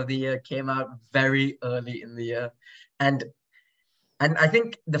album of the year came out very early in the year, and I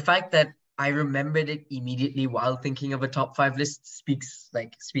think the fact that I remembered it immediately while thinking of a top 5 list speaks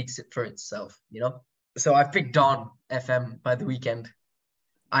it for itself, So I picked Dawn FM by The Weeknd.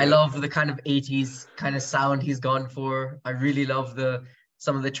 I love the kind of 80s kind of sound he's gone for. I really love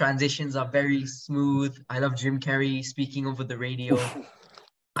some of the transitions are very smooth. I love Jim Carrey speaking over the radio.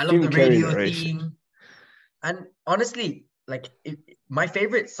 I love Jim the Carrey radio narration. theme. And honestly, my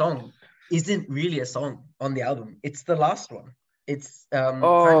favorite song isn't really a song on the album. It's the last one. It's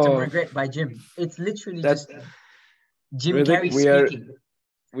Phantom Regret by Jim. It's literally That's- just Jim Rithik, Carrey we are- speaking.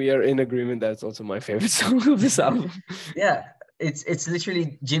 We are in agreement. That's also my favorite song of this album. Yeah, it's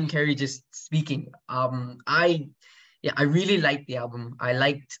literally Jim Carrey just speaking. I really liked the album. I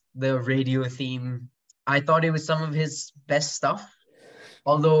liked the radio theme. I thought it was some of his best stuff.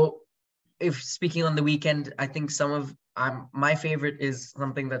 Although, if speaking on The Weeknd, I think some of my favorite is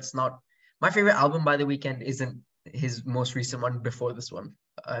something that's not my favorite album by The Weeknd isn't his most recent one before this one.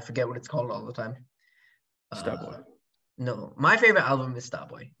 I forget what it's called all the time. Starboy. No, my favorite album is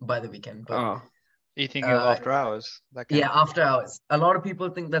Starboy by The Weeknd. But Oh, You think of After Hours? That kind yeah, After Hours. A lot of people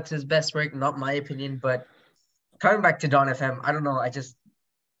think that's his best work, not my opinion. But coming back to Dawn FM, I don't know. It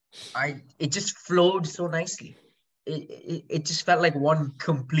just flowed so nicely. It just felt like one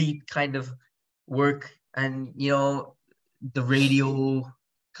complete kind of work, and the radio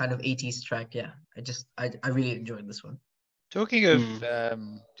kind of 80s track. Yeah, I really enjoyed this one. Talking of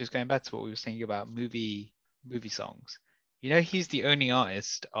just going back to what we were thinking about movie songs, he's the only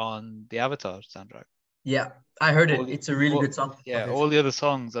artist on the Avatar soundtrack. Yeah, I heard it. It's a really good song. Yeah, all the other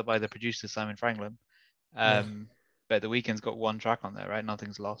songs are by the producer Simon Franklin. But The Weeknd's got one track on there, right?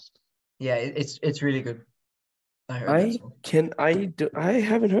 Nothing's Lost. Yeah, it's really good. I heard that song. I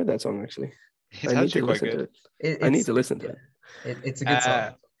haven't heard that song actually. It's actually quite good. I need to listen to it. It's a good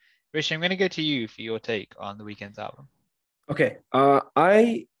song. Rishi, I'm going to go to you for your take on The Weeknd's album. Okay.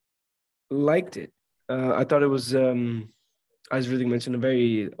 I liked it. I thought it was, as Rithik mentioned, a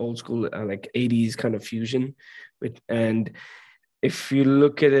very old school, like 80s kind of fusion. And if you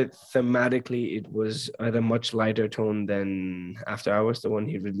look at it thematically, it was at a much lighter tone than After Hours, the one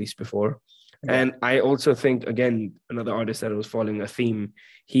he released before. Yeah. And I also think, again, another artist that was following a theme,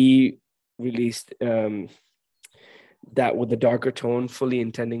 he released that with a darker tone, fully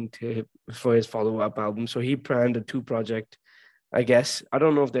intending for his follow-up album. So he planned a 2-project, I guess. I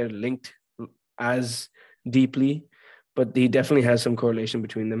don't know if they're linked as deeply, but he definitely has some correlation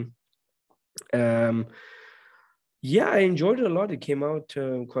between them. Yeah, I enjoyed it a lot. It came out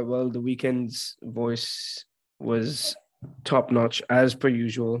quite well. The Weeknd's voice was top-notch, as per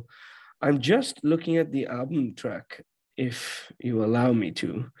usual. I'm just looking at the album track, if you allow me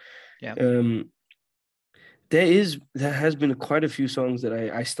to. Yeah. There has been quite a few songs that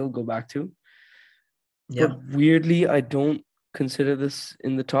I still go back to. Yeah. But weirdly, I don't consider this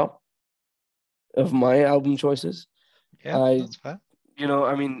in the top of my album choices. Yeah, that's fair.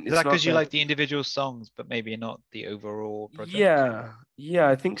 I mean, is that because you like the individual songs, but maybe not the overall project? Yeah,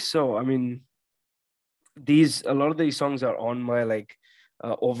 I think so. I mean, a lot of these songs are on my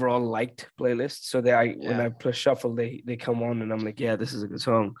overall liked playlist. So when I push shuffle, they come on, and I'm like, yeah, this is a good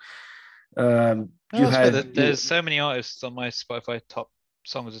song. You had there's so many artists on my Spotify top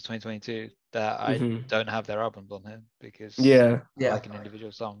songs of 2022 that I don't have their albums on here because I like an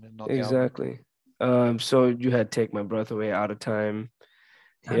individual song and not exactly. the album. So you had Take My Breath Away, Out of Time.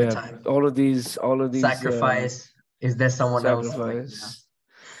 All of these Sacrifice. Is there someone Sacrifice.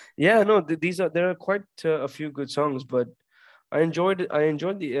 else? No, there are quite a few good songs, but I enjoyed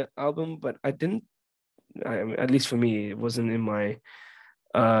the album, but I mean, at least for me, it wasn't in my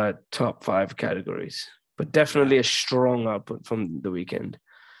top 5 categories, but definitely a strong output from The Weeknd.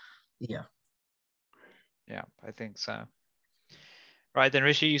 Yeah, I think so. Right then,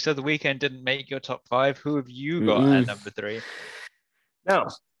 Rishi, you said The Weeknd didn't make your top 5. Who have you got at number 3? Now,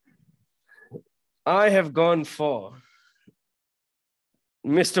 I have gone for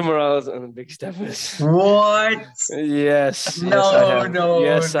Mr. Morales and the Big Steppers. What? Yes. No, I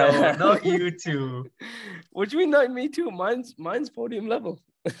have. not you two. What do you mean, not me too? Mine's podium level.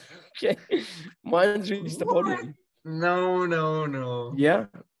 Okay, mine's reached the podium. No.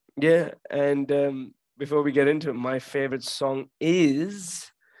 Yeah, and before we get into it, my favorite song is.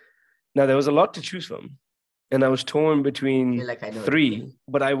 Now, there was a lot to choose from, and I was torn between 3,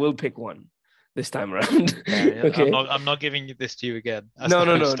 but I will pick one this time around. Okay. I'm not giving this to you again. No.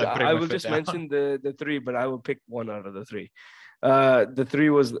 I will just mention the 3, but I will pick one out of the 3. The 3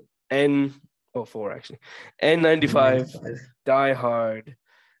 was 4 actually. N95, Die Hard,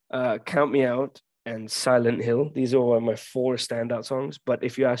 Count Me Out, and Silent Hill. These are my 4 standout songs. But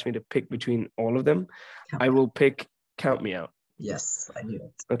if you ask me to pick between all of them, I will pick Count Me Out. Yes, I knew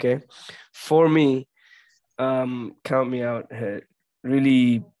it. Okay. For me, Count Me Out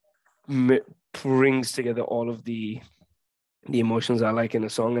really brings together all of the emotions I like in a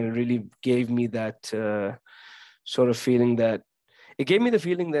song, and it really gave me that sort of feeling that it gave me the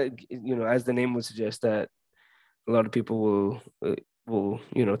feeling that, as the name would suggest, that a lot of people will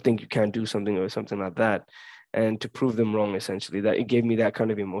think you can't do something or something like that, and to prove them wrong, essentially. That it gave me that kind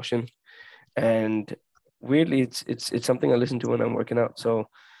of emotion, and weirdly, it's something I listen to when I'm working out. So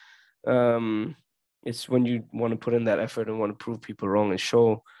it's when you want to put in that effort and want to prove people wrong and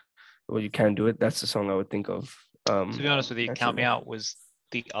show you can do it. That's the song I would think of. To be honest with you, Count Me Out was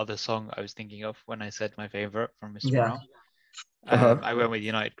the other song I was thinking of when I said my favorite from Mr. Morale. I went with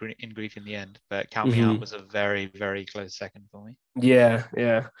United in Grief in the end, but Count Me Out was a very, very close second for me.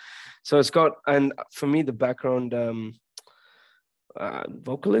 Yeah. So it's got, and for me, the background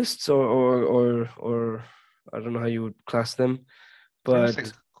vocalists or I don't know how you would class them, but like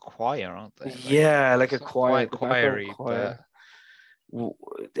a choir, aren't they? Like a choir, choiry, but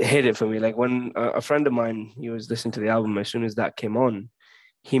hit it for me. Like when a friend of mine, he was listening to the album, as soon as that came on,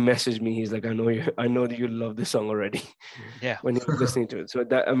 he messaged me. He's like, I know that you love this song already. Yeah. When he was listening to it. So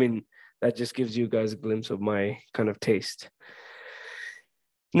that just gives you guys a glimpse of my kind of taste.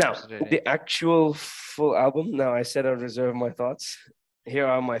 Now, the actual full album. Now, I said I'd reserve my thoughts. Here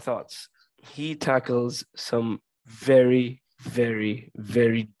are my thoughts. He tackles some very, very,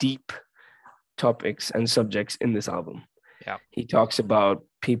 very deep topics and subjects in this album. Yeah. He talks about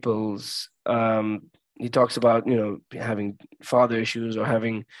people's he talks about, having father issues or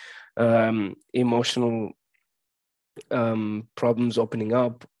having emotional problems opening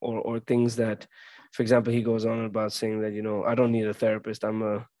up, or things that, for example, he goes on about saying that, I don't need a therapist. I'm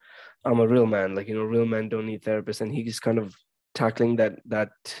a real man. Like, real men don't need therapists. And he's kind of tackling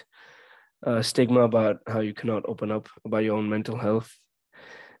that stigma about how you cannot open up about your own mental health.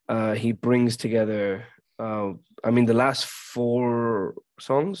 He brings together, the last 4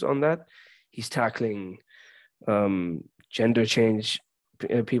 songs on that, he's tackling gender change,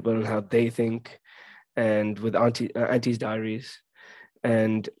 people and how they think, and with Auntie's Diaries.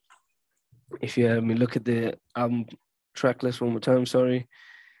 And if you have me look at the album track list one more time, sorry,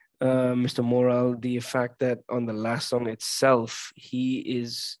 Mr. Morale, the fact that on the last song itself, he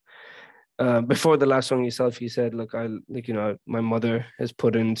is before the last song itself, he said, look, my mother has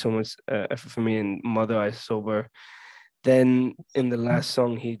put in so much effort for me, and mother, I sober. Then in the last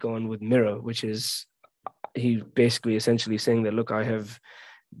song, he'd go on with Mirror, which is he basically essentially saying that, look, I have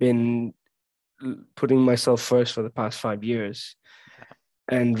been putting myself first for the past 5 years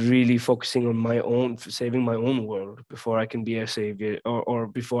and really focusing on saving my own world before I can be a savior, or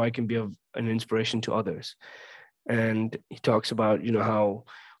before I can be an inspiration to others. And he talks about, how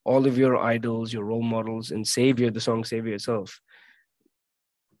all of your idols, your role models, and Savior, the song Savior itself,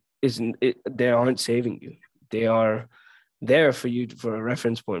 they aren't saving you. They are there for you for a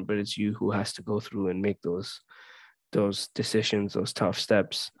reference point, but it's you who has to go through and make those decisions, those tough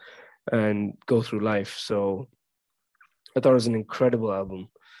steps, and go through life. So I thought it was an incredible album.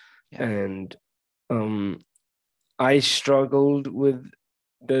 Yeah. And I struggled with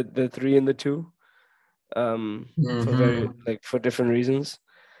the three and the two for different reasons.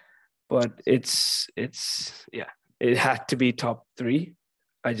 But it's yeah, it had to be top three.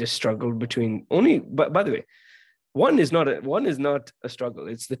 I just struggled between only. But by the way, one is not a struggle.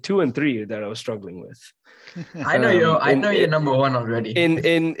 It's the 2 and 3 that I was struggling with. I know you're number one already.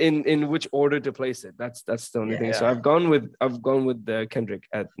 In which order to place it. That's the only thing. So I've gone with the Kendrick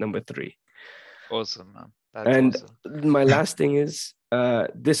at number 3. Awesome, man. That's and awesome. My last thing is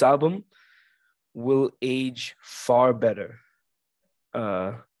this album will age far better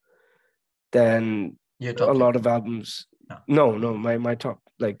than a lot of albums. No, my top.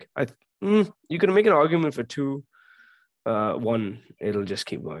 Like you can make an argument for 2. 1, it'll just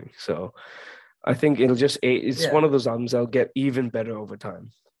keep going. So I think it'll just it's one of those albums that'll get even better over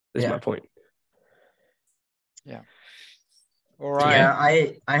time. Is my point. Yeah. All right.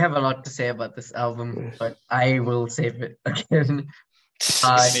 Yeah, I have a lot to say about this album, but I will save it again.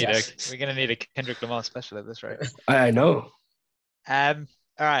 We're gonna need a Kendrick Lamar special at this rate. I know. All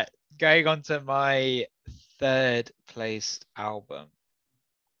right, going on to my third placed album.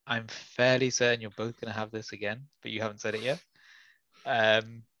 I'm fairly certain you're both gonna have this again, but you haven't said it yet.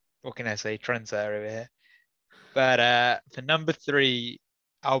 What can I say? Trendsetter over here. But for number 3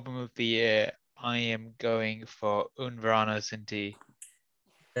 album of the year, I am going for Un Verano Sin Ti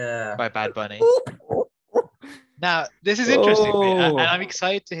by Bad Bunny. Now, this is interesting, and I'm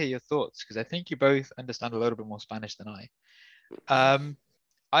excited to hear your thoughts because I think you both understand a little bit more Spanish than I.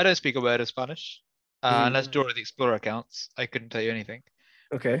 I don't speak a word of Spanish. Unless Dora the Explorer counts, I couldn't tell you anything.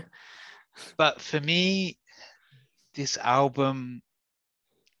 Okay. But for me, this album,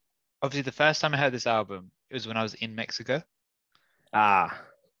 obviously the first time I heard this album, it was when I was in Mexico.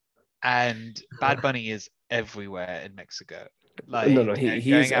 And Bad Bunny is everywhere in Mexico. Like, no,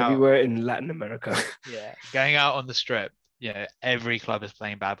 he is everywhere in Latin America. Yeah, going out on the strip, every club is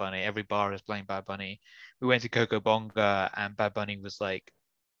playing Bad Bunny, every bar is playing Bad Bunny. We went to Coco Bonga and Bad Bunny was like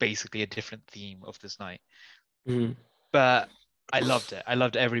basically a different theme of this night. But I loved it. I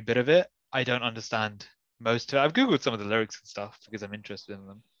loved every bit of it. I don't understand most of it. I've Googled some of the lyrics and stuff because I'm interested in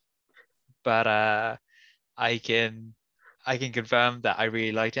them. But I can confirm that I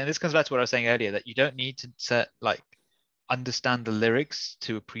really liked it. And this comes back to what I was saying earlier, that you don't need to understand the lyrics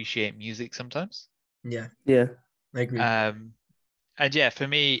to appreciate music sometimes. Yeah. I agree. And for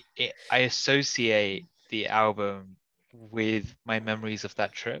me, I associate the album with my memories of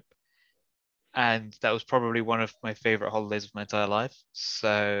that trip. And that was probably one of my favorite holidays of my entire life.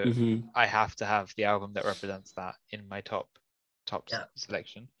 So I have to have the album that represents that in my top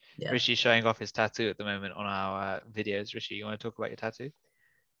selection. Yeah. Rishi's showing off his tattoo at the moment on our videos. Rishi, you want to talk about your tattoo?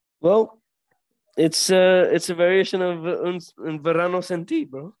 Well, it's a variation of Un Verano Sin Ti,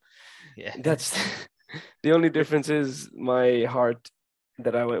 bro. Yeah. That's the only difference is my heart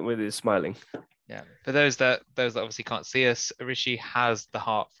that I went with is smiling. Yeah. For those that obviously can't see us, Rishi has the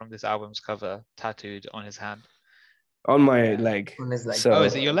heart from this album's cover tattooed on his hand. On my leg. On his leg. So,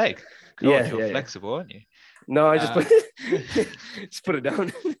 is it your leg? God, you're flexible, aren't you? No, I just put it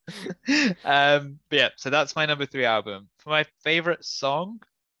down. But yeah, so that's my number 3 album. For my favorite song,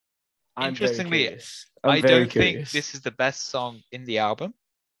 interestingly, I don't think this is the best song in the album.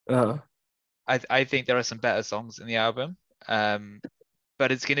 I think there are some better songs in the album.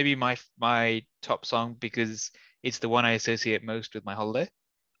 But it's going to be my top song because it's the one I associate most with my holiday.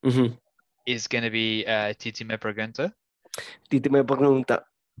 It's going to be Titi Me Pregunta. Titi Me Pregunta.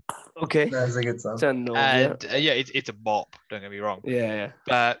 Okay. That's a good song. And it's a bop, don't get me wrong. Yeah.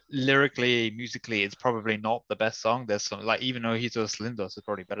 But lyrically, musically, it's probably not the best song. There's some, like, even Ojitos Lindos is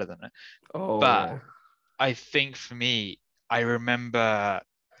probably better than it. But I think for me, I remember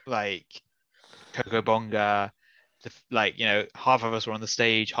like Coco Bonga, half of us were on the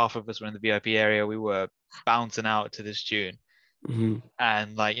stage, half of us were in the VIP area. We were bouncing out to this tune.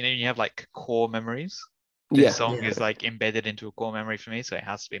 And you have like core memories. This song is like embedded into a core memory for me, so it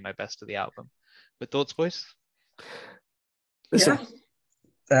has to be my best of the album. But thoughts, boys? Listen,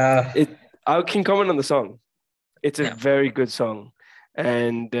 I can comment on the song. It's a very good song,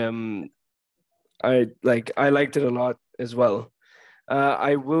 and I liked it a lot as well.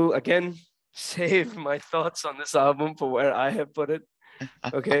 I will again save my thoughts on this album for where I have put it.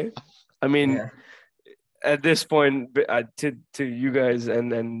 Okay, I mean. At this point, to you guys,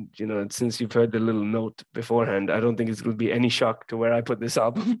 and since you've heard the little note beforehand, I don't think it's going to be any shock to where I put this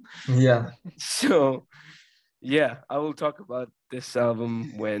album. Yeah. So, I will talk about this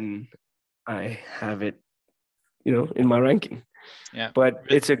album when I have it, in my ranking. Yeah. But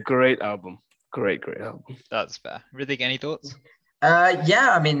it's a great album. Great album. That's fair. Hrithik, any thoughts? Yeah,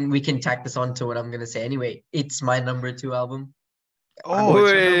 I mean, we can tack this on to what I'm gonna say anyway. It's my number 2 album. Oh,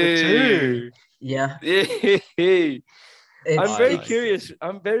 it's your number 2. Yeah. I'm very nice. curious.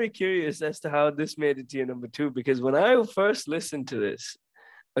 I'm very curious as to how this made it to your number 2, because when I first listened to this,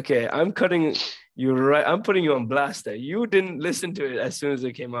 okay, I'm cutting you right. I'm putting you on blast there. You didn't listen to it as soon as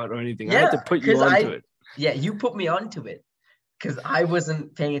it came out or anything. I had to put you onto it. Yeah, you put me onto it because I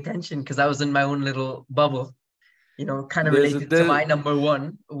wasn't paying attention because I was in my own little bubble, kind of related to my number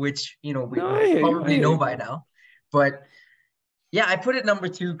 1, which, we probably know by now. But yeah, I put it number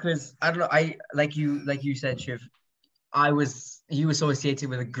 2 because I don't know. I like you said, Shiv, you associated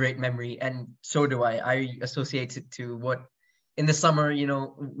with a great memory, and so do I. I associate it to what in the summer,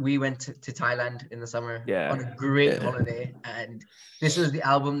 we went to Thailand in the summer on a great holiday, and this was the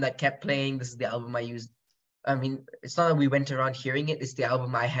album that kept playing. This is the album I used. I mean, it's not that we went around hearing it. It's the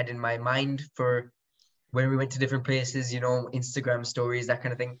album I had in my mind for when we went to different places, Instagram stories, that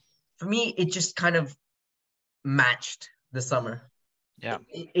kind of thing. For me, it just kind of matched the summer. Yeah.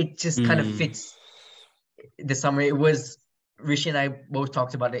 It just kind of fits the summer. It was, Rishi and I both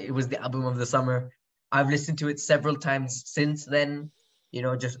talked about it. It was the album of the summer. I've listened to it several times since then,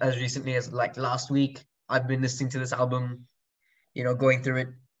 just as recently as like last week. I've been listening to this album, going through it.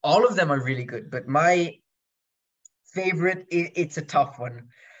 All of them are really good, but my favorite, it's a tough one.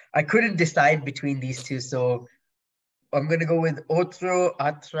 I couldn't decide between these two, so I'm gonna go with Otro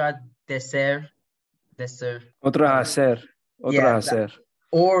Atardecer. Otro Hacer.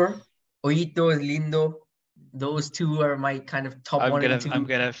 Or Ojito Lindo. Those two are my kind of top one and two. I'm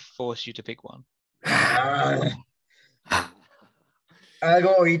gonna force you to pick one. I'll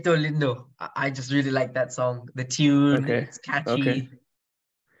go Ojito Lindo. I just really like that song. The tune, it's catchy.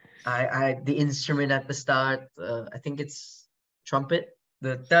 The instrument at the start, I think it's trumpet.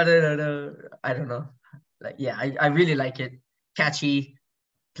 The da da da da. I don't know. I really like it. Catchy.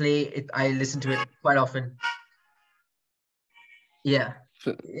 Play it. I listen to it quite often. Yeah,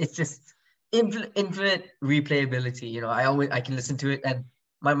 it's just infinite replayability. I can listen to it and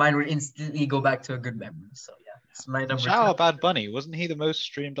my mind would instantly go back to a good memory. So yeah, it's my number 2. Shout out Bad Bunny. Wasn't he the most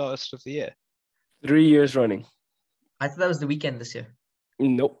streamed artist of the year? 3 years running. I thought that was The Weeknd this year.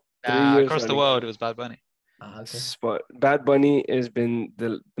 Nope. Across the world, it was Bad Bunny. Okay. But Bad Bunny has been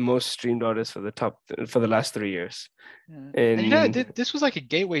the most streamed artist for the last 3 years. Yeah. And this was like a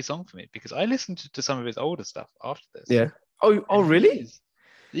gateway song for me because I listened to some of his older stuff after this. Yeah. Oh, really?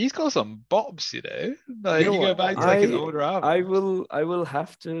 He's got some bops, Like you go back to his older album. I will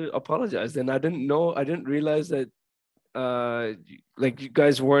have to apologize. Then I didn't realize that you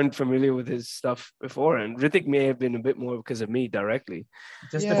guys weren't familiar with his stuff before, and Hrithik may have been a bit more because of me directly.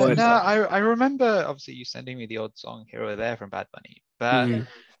 I remember obviously you sending me the odd song here or there from Bad Bunny, but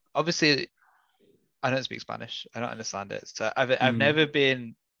obviously I don't speak Spanish. I don't understand it, so I've never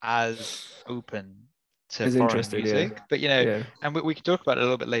been as open to foreign music. But and we can talk about it a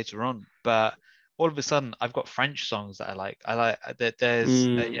little bit later on. But all of a sudden, I've got French songs that I like. I like that there's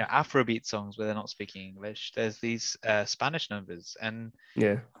Afrobeat songs where they're not speaking English. There's these Spanish numbers, and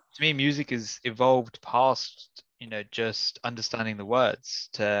to me, music has evolved past just understanding the words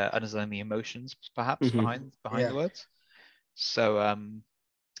to understanding the emotions, perhaps behind the words. So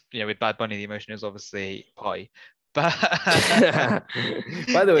with Bad Bunny, the emotion is obviously party. But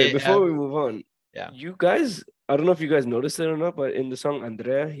by the way, before we move on, you guys, I don't know if you guys noticed it or not, but in the song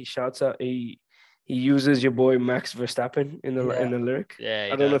Andrea, he shouts out he uses your boy Max Verstappen in the lyric. Yeah,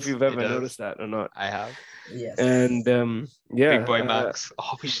 I don't know if you've ever noticed that or not. I have. Yes. And big boy Max.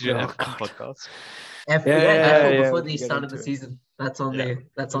 We should do an F1 podcast. F1 before the start of the season. That's on the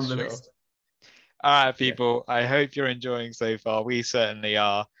list. All right, people. I hope you're enjoying so far. We certainly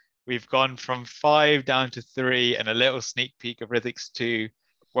are. We've gone from 5 down to 3 and a little sneak peek of Hrithik's 2.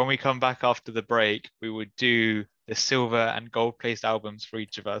 When we come back after the break, we would do the silver and gold placed albums for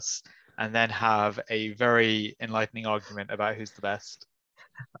each of us, and then have a very enlightening argument about who's the best.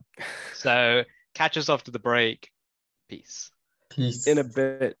 So catch us after the break. Peace. In a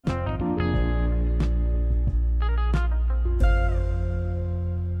bit.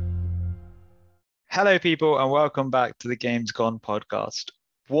 Hello, people, and welcome back to the Games Gone podcast.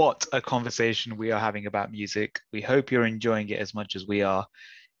 What a conversation we are having about music. We hope you're enjoying it as much as we are.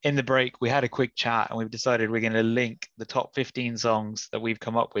 In the break, we had a quick chat and we've decided we're going to link the top 15 songs that we've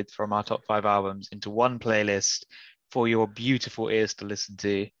come up with from our top 5 albums into one playlist for your beautiful ears to listen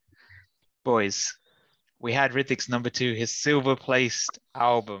to. Boys, we had Hrithik's number 2, his silver placed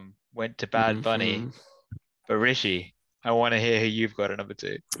album went to Bad Bunny. But Rishi, I want to hear who you've got at number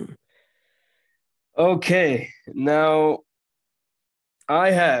 2. Okay, now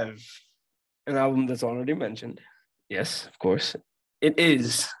I have an album that's already mentioned. Yes, of course. It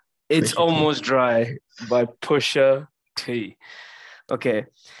is. It's Pusha T. Almost Dry by Pusha T. Okay.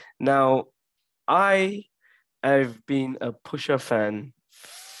 Now, I've been a Pusha fan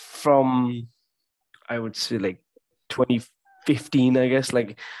from, I would say, like 2015, I guess.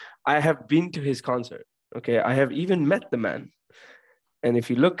 Like, I have been to his concert. Okay. I have even met the man. And if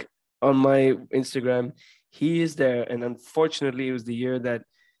you look on my Instagram, he is there. And unfortunately, it was the year that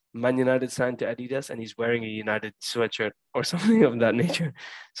Man United signed to Adidas, and he's wearing a United sweatshirt or something of that nature.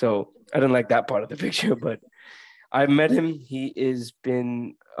 So I don't like that part of the picture, but I met him. He has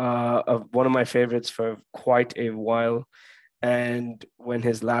been one of my favorites for quite a while. And when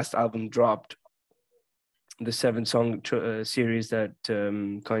his last album dropped, the 7-song series that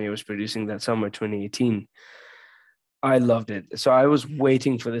Kanye was producing that summer, 2018, I loved it. So I was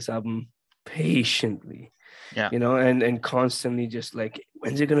waiting for this album patiently, Yeah. and constantly just like,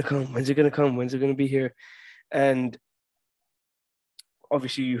 when's it gonna come? When's it gonna come? When's it gonna be here? And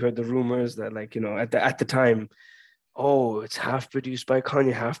obviously you heard the rumors that, like, at the time, oh, it's half produced by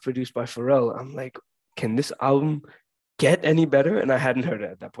Kanye, half produced by Pharrell. I'm like, can this album get any better? And I hadn't heard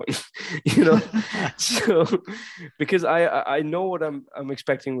it at that point, So because I know what I'm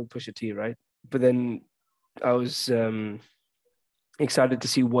expecting with Pusha T, right? But then I was excited to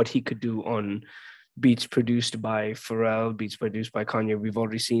see what he could do on beats produced by Pharrell, beats produced by Kanye. We've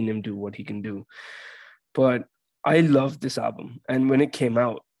already seen him do what he can do. But I loved this album. And when it came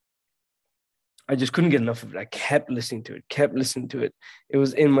out, I just couldn't get enough of it. I kept listening to it. It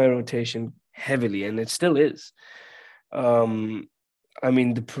was in my rotation heavily, and it still is. I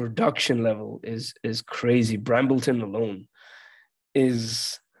mean, the production level is crazy. Brambleton alone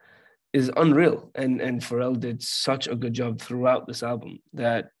is unreal. And Pharrell did such a good job throughout this album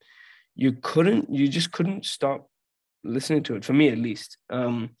that you just couldn't stop listening to it, for me at least.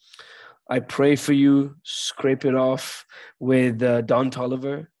 I Pray For You, Scrape It Off with Don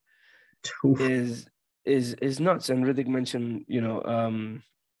Toliver is nuts. And Hrithik mentioned,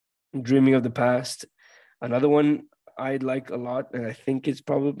 Dreaming of the Past. Another one I like a lot, and I think it's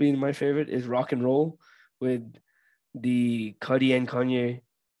probably my favorite, is Rock and Roll with the Cudi and Kanye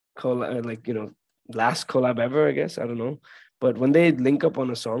last collab ever, I guess. I don't know. But when they link up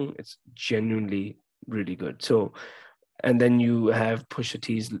on a song, it's genuinely really good. So, and then you have Pusha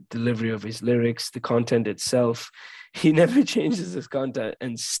T's delivery of his lyrics, the content itself. He never changes his content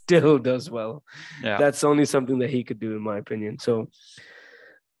and still does well. Yeah. That's only something that he could do, in my opinion. So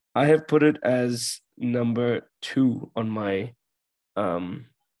I have put it as number 2 on my album,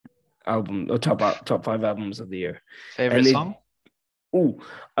 or top 5 albums of the year. Favorite song?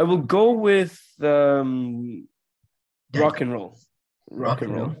 I will go with Rock and Roll. Rock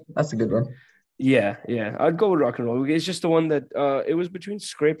and Roll. That's a good one. Yeah. I'd go with Rock and Roll. It's just the one that it was between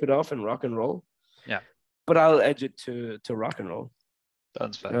Scrape It Off and Rock and Roll. Yeah. But I'll edge it to Rock and Roll.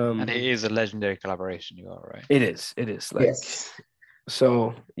 That's fair. And it is a legendary collaboration, you are right. It is. Like, yes.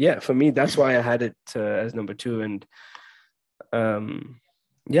 So yeah, for me, that's why I had it as number 2. And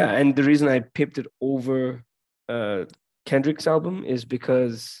and the reason I picked it over Kendrick's album is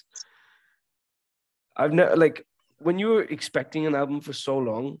because I've never, like, when you're expecting an album for so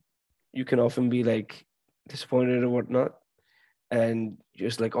long, you can often be like disappointed or whatnot, and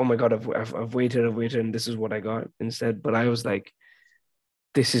just like, oh my god, I've waited, and this is what I got instead. But I was like,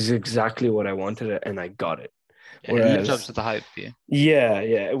 this is exactly what I wanted, and I got it. Yeah, it lives up to the hype for you.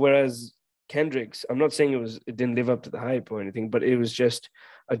 Yeah. Whereas Kendrick's, I'm not saying it didn't live up to the hype or anything, but it was just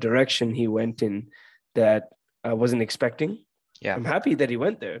a direction he went in that I wasn't expecting. Yeah. I'm happy that he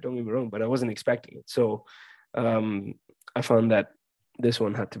went there, don't get me wrong, but I wasn't expecting it. So I found that this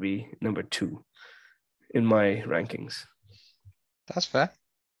one had to be number 2 in my rankings. That's fair.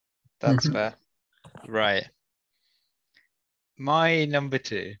 Fair. Right. My number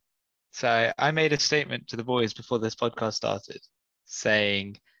 2. So I made a statement to the boys before this podcast started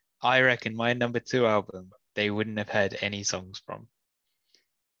saying, I reckon my number 2 album, they wouldn't have heard any songs from.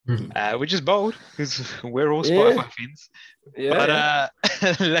 Which is bold because we're all Spotify fiends. Yeah.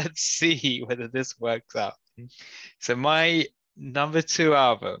 But let's see whether this works out. So my number 2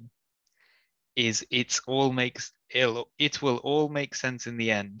 album is It Will All Make Sense in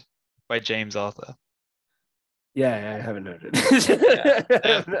the End by James Arthur. Yeah, I haven't heard it.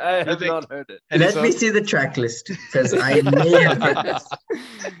 I have not heard it. Let me see the track list because I may have heard this.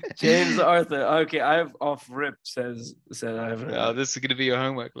 James Arthur. Okay, I have off rip says I haven't heard it. This is gonna be your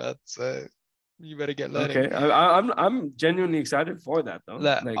homework, lad. So you better get learning. Okay, I'm genuinely excited for that though.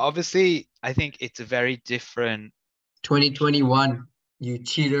 Like, obviously, I think it's a very different 2021. You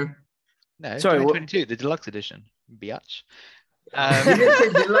cheater. No, sorry, 2022, the deluxe edition. Biatch. You didn't say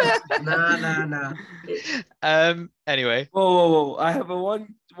deluxe. Nah. Anyway, Whoa! I have a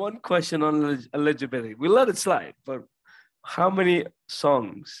one question on eligibility. We let it slide, but how many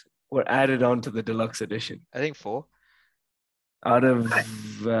songs were added onto the deluxe edition I think 4. out of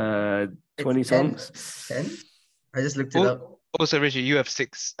 20 It's 10. songs? 10? I just looked it Al- up. Also, Richard, you have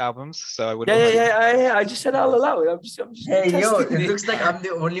 6 albums, so I wouldn't. Yeah. I just said I'll allow it. I'm just Hey, yo, testing it the- looks like I'm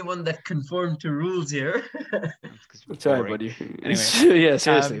the only one that conformed to rules here. That's 'cause you're It's all right, boring. buddy. Anyway, Yeah,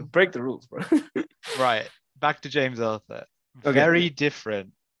 seriously, break the rules, bro. right. Back to James Arthur. Okay. Very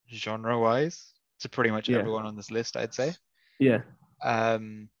different genre-wise to pretty much Yeah. everyone on this list, I'd say. Yeah.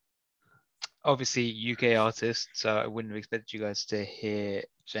 Obviously UK artist, so I wouldn't have expected you guys to hear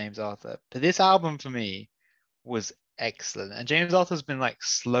James Arthur. But this album for me was excellent. And James Arthur's been like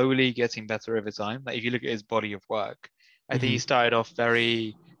slowly getting better over time. Like if you look at his body of work, I think he started off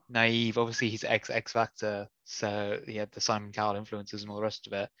very naive. Obviously he's X Factor, so he had the Simon Cowell influences and all the rest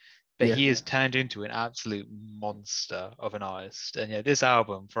of it. But Yeah. he has turned into an absolute monster of an artist. And yeah, this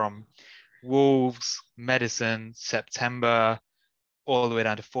album from Wolves, Medicine, September, all the way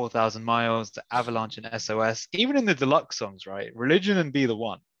down to 4,000 Miles, to Avalanche and SOS, even in the deluxe songs, right? Religion and Be the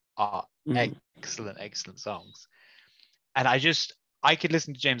One are excellent songs. And I could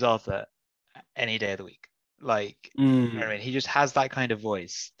listen to James Arthur any day of the week. Like, you know what I mean? He just has that kind of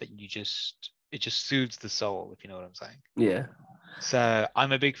voice that it just soothes the soul, if you know what I'm saying. Yeah. So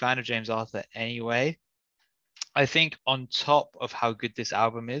I'm a big fan of James Arthur anyway. I think on top of how good this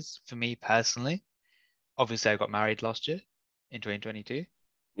album is, for me personally, obviously I got married last year in 2022.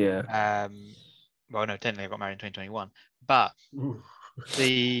 Yeah. Well, no, technically I got married in 2021. But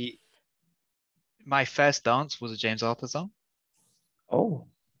my first dance was a James Arthur song. Oh.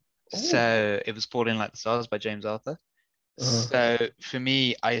 So it was Falling Like the Stars by James Arthur. So for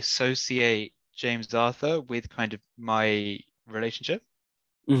me, I associate James Arthur with kind of my relationship.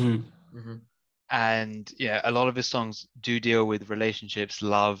 And yeah, a lot of his songs do deal with relationships,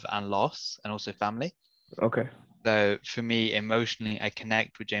 love and loss, and also family. Okay. So for me, emotionally, I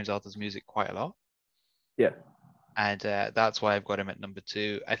connect with James Arthur's music quite a lot. Yeah. And that's why I've got him at number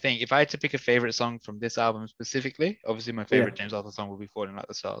 2. I think if I had to pick a favorite song from this album specifically, obviously my favorite James Arthur song will be Falling Like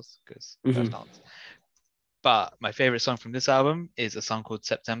the Stars, because first dance. But my favorite song from this album is a song called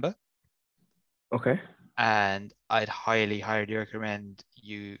September. Okay. And I'd highly recommend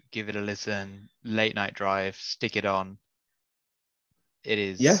you give it a listen. Late night drive, stick it on. It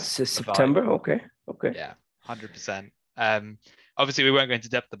is. Yes, it's September. Okay. Yeah, 100%. Obviously we won't go into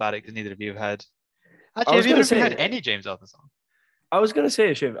depth about it because neither of you have heard. Actually, have you ever heard any James Arthur song? I was gonna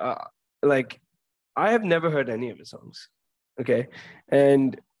say, Shiv, like I have never heard any of his songs. Okay,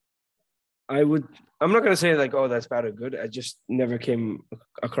 and I'm not gonna say like, oh, that's bad or good. I just never came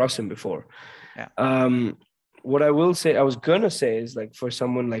across him before. Yeah. What I was gonna say is, like, for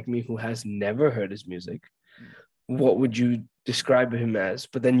someone like me who has never heard his music, what would you describe him as?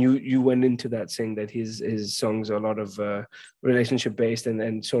 But then you went into that saying that his songs are a lot of relationship based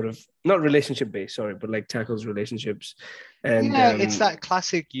and sort of not relationship based, sorry, but like tackles relationships. And yeah, it's that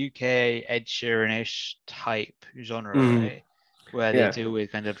classic UK Ed Sheeran-ish type genre, right? Where they deal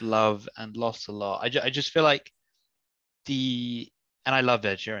with kind of love and loss a lot. I just feel like and I love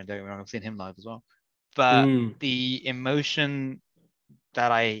Ed Sheeran, don't get me wrong, I've seen him live as well. But the emotion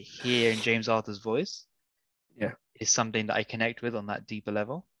that I hear in James Arthur's voice is something that I connect with on that deeper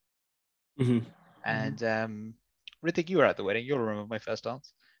level. And Hrithik, you were at the wedding. You'll remember my first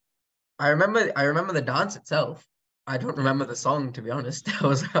dance. I remember the dance itself. I don't remember the song, to be honest. I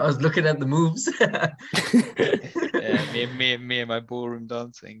was looking at the moves. Yeah, me and my ballroom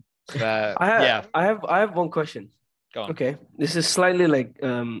dancing. But I have one question. Go on. Okay, this is slightly like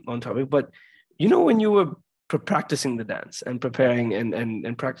on topic, but you know, when you were practicing the dance and preparing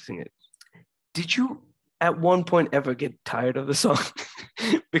and practicing it, did you at one point ever get tired of the song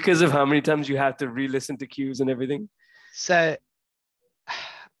because of how many times you have to re-listen to cues and everything? So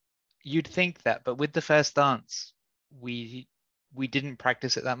you'd think that, but with the first dance, we didn't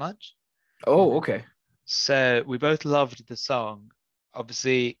practice it that much. Oh, okay. So we both loved the song.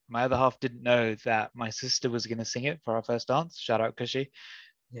 Obviously, my other half didn't know that my sister was going to sing it for our first dance. Shout out Kushi.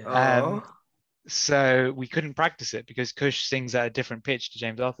 Yeah. So we couldn't practice it because Kush sings at a different pitch to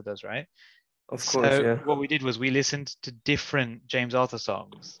James Arthur does, right? Of course, yeah. What we did was we listened to different James Arthur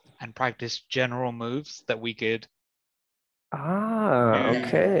songs and practiced general moves that we could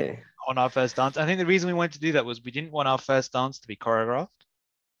okay. on our first dance. I think the reason we wanted to do that was we didn't want our first dance to be choreographed.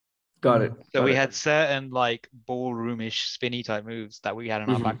 Got it. So we had certain like ballroomish spinny type moves that we had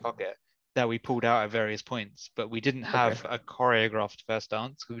in our back pocket that we pulled out at various points, but we didn't have a choreographed first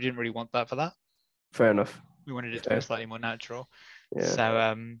dance because we didn't really want that for that. Fair enough. We wanted it to Okay. feel slightly more natural. Yeah.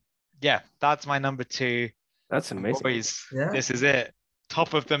 So yeah, that's my number 2. That's And amazing. boys, Yeah. this is it.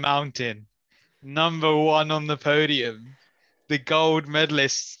 Top of the mountain. Number 1 on the podium. The gold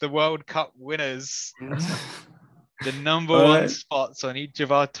medalists, the World Cup winners. The number All 1 right. spots on each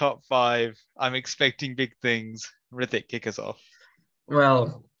of our top 5. I'm expecting big things. Hrithik, kick us off.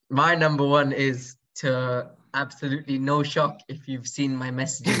 Well, my number 1 is, to absolutely no shock if you've seen my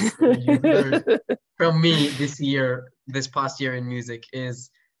messages or you've heard from me this past year in music, is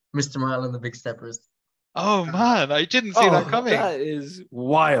Mr. Mile and the Big Steppers. Oh man, I didn't see that coming. That is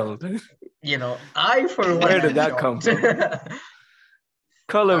wild. You know, I for one Where did am that come shocked.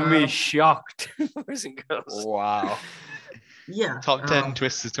 Color me shocked, boys and girls. Wow. Yeah. Top 10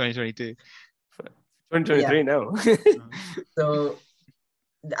 Twisters 2022. 2023 now. So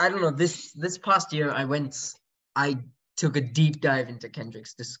I don't know. This past year, I took a deep dive into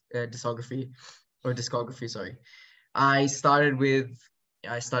Kendrick's discography. Sorry. I started with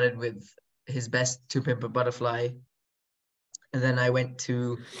his best, To Pimp a Butterfly, and then I went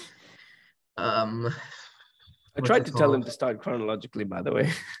to I tried to tell him to start chronologically, by the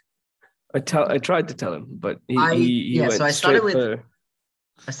way. I tried to tell him, but he went so I straight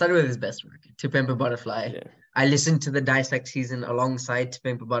started with his best work, To Pimp a Butterfly. Yeah. I listened to the Dissect season alongside To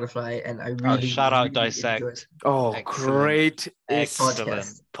Pimp a Butterfly, and I really shout out really Dissect. enjoyed it. Oh, Excellent. great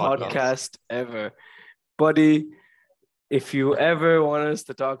Excellent podcast ever, buddy. If you ever want us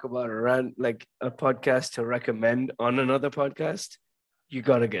to talk about a podcast to recommend on another podcast, you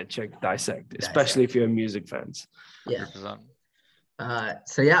gotta check Dissect, especially if you're music fans. Yeah. 100%.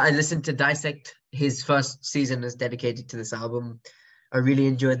 So yeah, I listened to Dissect. His first season is dedicated to this album. I really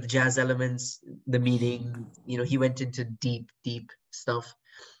enjoyed the jazz elements, the meaning. You know, he went into deep stuff.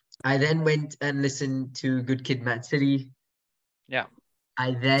 I then went and listened to Good Kid, Mad City. Yeah.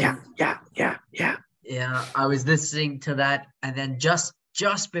 I then Yeah. I was listening to that, and then just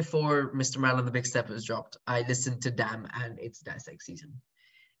before Mr. Mile and the Big Steppers dropped, I listened to Damn and its Dissect season.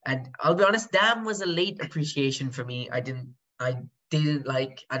 And I'll be honest, Damn was a late appreciation for me. I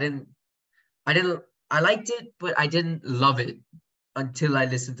liked it, but I didn't love it until I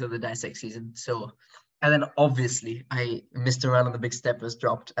listened to the Dissect season. So, and then obviously Mr. Mile and the Big Steppers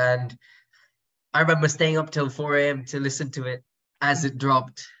dropped, and I remember staying up till 4 a.m. to listen to it as it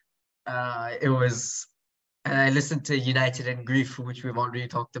dropped. And I listened to United and Grief, which we've already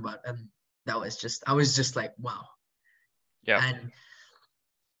talked about, and I was just like, wow. Yeah. And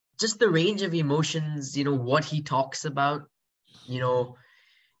just the range of emotions, you know, what he talks about, you know,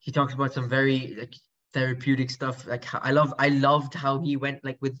 he talks about some very therapeutic stuff. Like I loved how he went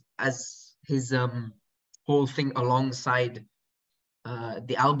with as his whole thing alongside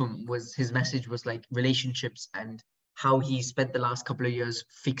the album was, his message was relationships and how he spent the last couple of years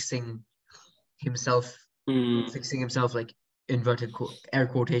fixing himself, inverted air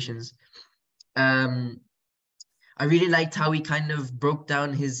quotations. I really liked how he kind of broke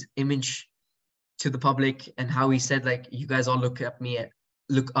down his image to the public, and how he said you guys all look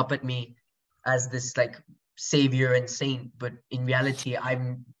up at me as this savior and saint, but in reality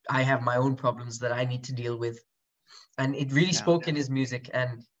I have my own problems that I need to deal with. And it really spoke in his music,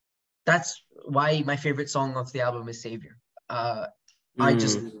 and that's why my favorite song of the album is Savior.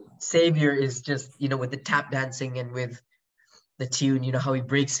 Savior is just, you know, with the tap dancing and with the tune, you know, how he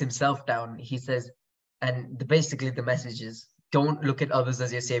breaks himself down. He says, and basically the message is, don't look at others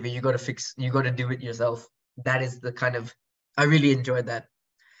as your savior. You got to do it yourself. That is the kind of, I really enjoyed that.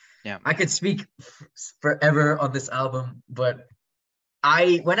 Yeah. I could speak forever on this album, but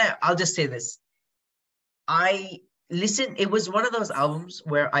I'll just say this. It was one of those albums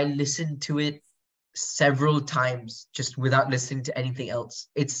where I listened to it several times just without listening to anything else.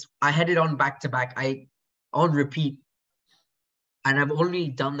 I had it on back to back, on repeat, and I've only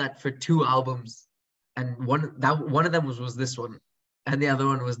done that for 2 albums, and one of them was this one, and the other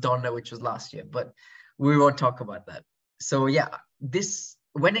one was Donda, which was last year, but we won't talk about that. So yeah,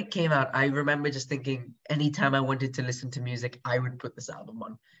 when it came out, I remember just thinking, anytime I wanted to listen to music, I would put this album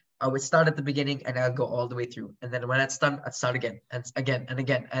on. I would start at the beginning and I'll go all the way through, and then when it's done, I'd start again and again and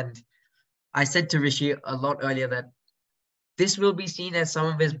again. And I said to Rishi a lot earlier that this will be seen as some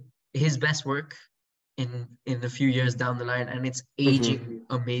of his best work in a few years down the line, and it's aging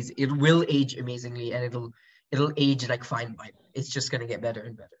amazing. It will age amazingly, and it'll age like fine wine. It's just gonna get better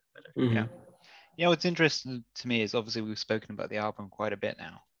and better and better. Yeah. Yeah, what's interesting to me is obviously we've spoken about the album quite a bit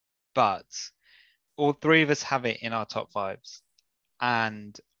now, but all 3 of us have it in our top 5s,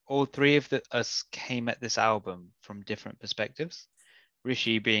 and all 3 of us came at this album from different perspectives.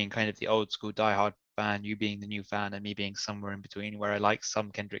 Rishi being kind of the old school diehard fan, you being the new fan, and me being somewhere in between, where I like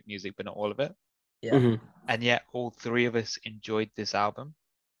some Kendrick music but not all of it. Yeah. And yet all three of us enjoyed this album.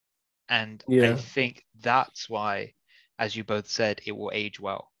 And I Yeah. think that's why, as you both said, it will age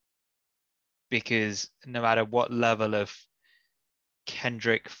well. Because no matter what level of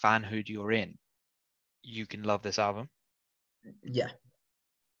Kendrick fanhood you're in, you can love this album. Yeah.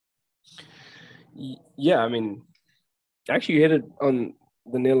 Yeah, I mean, actually, you hit it on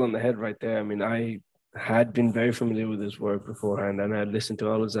the nail on the head right there. I mean, I had been very familiar with his work beforehand, and I had listened to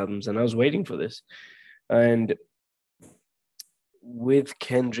all his albums, and I was waiting for this. And with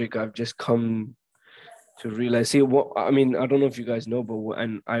Kendrick, I've just come to realize. See, what I mean, I don't know if you guys know, but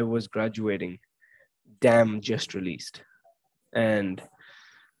when I was graduating, Damn just released, and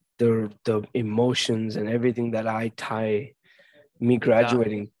the emotions and everything that I tie me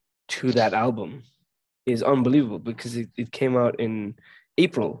graduating to that album is unbelievable because it came out in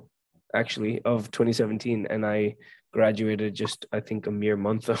April actually of 2017, and I graduated just I think a mere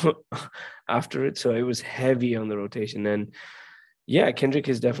month after it, so it was heavy on the rotation. And yeah, Kendrick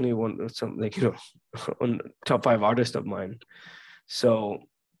is definitely one of some, like, you know, on top 5 artist of mine. So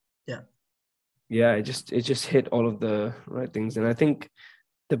yeah, it just hit all of the right things. And I think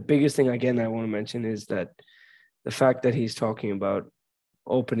the biggest thing again I want to mention is that the fact that he's talking about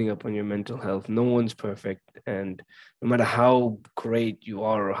opening up on your mental health. No one's perfect, and no matter how great you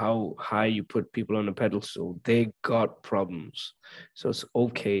are or how high you put people on a pedestal, they got problems. So it's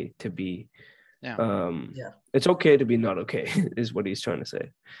okay to be it's okay to be not okay is what he's trying to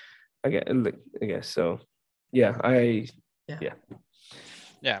say. I guess so. Yeah,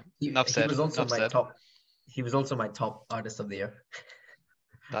 Enough said. He was also Enough my said. top. He was also my top artist of the year.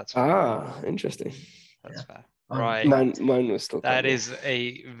 That's fair. Interesting. That's fair. On Right. Mine was still That coming. is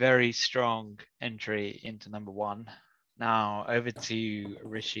a very strong entry into number one. Now over to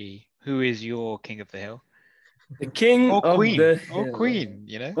Rishi. Who is your king of the hill? The king Or of queen. the Or hill. queen,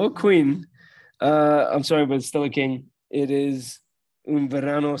 you know? Or queen. I'm sorry, but it's still a king. It is Un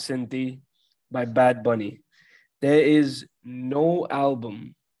Verano Sin Ti by Bad Bunny. There is no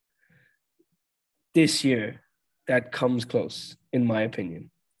album this year that comes close, in my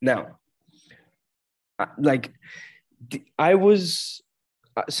opinion. Now, like, I was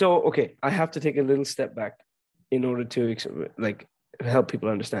so okay. I have to take a little step back in order to like help people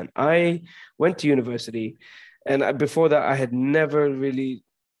understand. I went to university, and before that, I had never really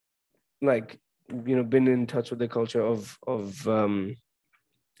like been in touch with the culture of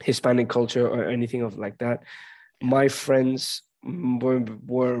Hispanic culture or anything of like that. My friends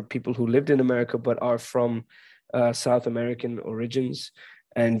were people who lived in America but are from South American origins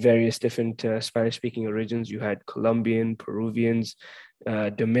and various different Spanish-speaking origins. You had Colombian, Peruvians,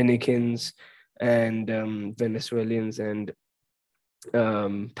 Dominicans, and Venezuelans and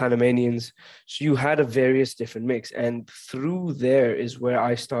Panamanians. So you had a various different mix, and through there is where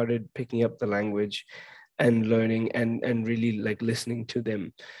I started picking up the language and learning and really like listening to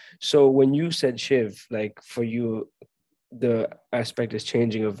them. So when you said Shiv, like for you, the aspect is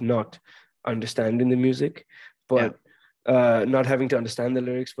changing of not understanding the music, but not having to understand the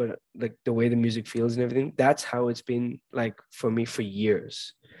lyrics, but like the way the music feels and everything. That's how it's been like for me for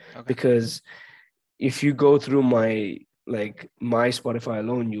years. Okay. Because if you go through my Spotify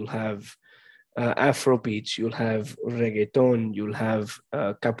alone, you'll have Afro beats, you'll have reggaeton, you'll have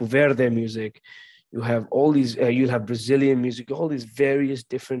Capo Verde music, you have all these, you'll have Brazilian music, all these various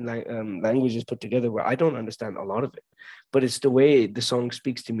different languages put together where I don't understand a lot of it, but it's the way the song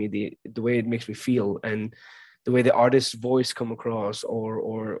speaks to me, the way it makes me feel, and the way the artist's voice come across,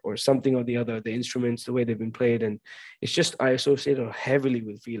 or something or the other, the instruments, the way they've been played, and it's just I associate it heavily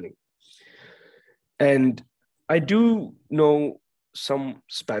with feeling. And I do know some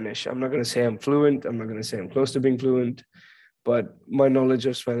Spanish. I'm not going to say I'm fluent. I'm not going to say I'm close to being fluent, but my knowledge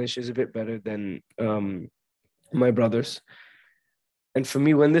of Spanish is a bit better than my brother's. And for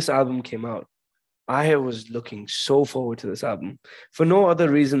me, when this album came out, I was looking so forward to this album for no other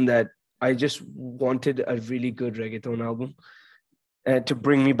reason that I just wanted a really good reggaeton album to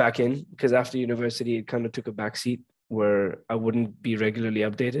bring me back in, because after university, it kind of took a backseat where I wouldn't be regularly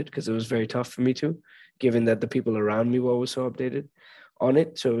updated because it was very tough for me to, given that the people around me were always so updated on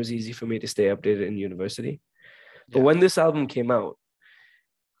it. So it was easy for me to stay updated in university. Yeah. But when this album came out,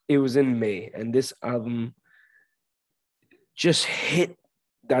 it was in May, and this album just hit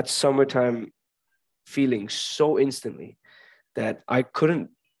that summertime feeling so instantly that I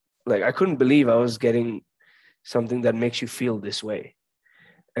couldn't believe I was getting something that makes you feel this way.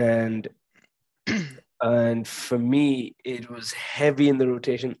 And for me, it was heavy in the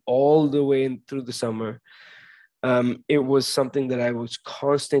rotation all the way in through the summer. It was something that I was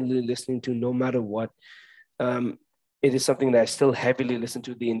constantly listening to no matter what. it is something that I still heavily listen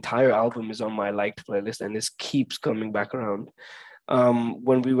to. The entire album is on my liked playlist, and this keeps coming back around.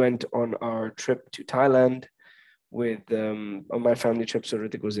 When we went on our trip to Thailand with on my family trip, so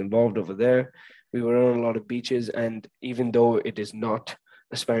Ritik was involved over there. We were on a lot of beaches, and even though it is not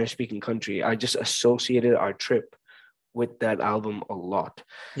a Spanish-speaking country, I just associated our trip with that album a lot.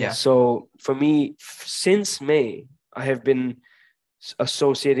 Yeah. So for me, since May, I have been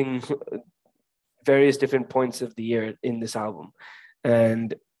associating various different points of the year in this album.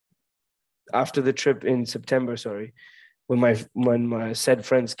 And after the trip in September, when my said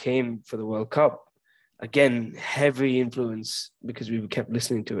friends came for the World Cup, again, heavy influence because we kept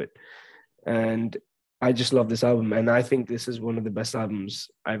listening to it. And I just love this album. And I think this is one of the best albums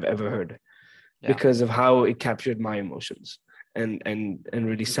I've ever heard because of how it captured my emotions and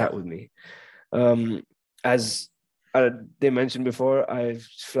really sat with me. As they mentioned before, I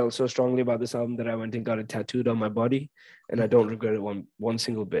felt so strongly about this album that I went and got it tattooed on my body, and I don't regret it one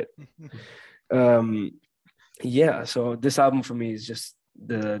single bit. Yeah, so this album for me is just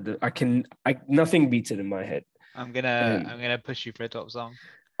nothing beats it in my head. I'm gonna push you for a top song.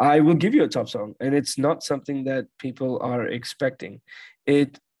 I will give you a top song, and it's not something that people are expecting.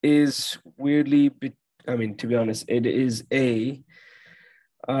 It is weirdly, I mean, to be honest, it is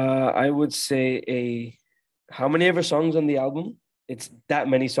I would say how many ever songs on the album? It's that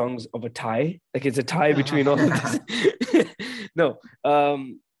many songs of a tie. Like it's a tie between all of this. No, I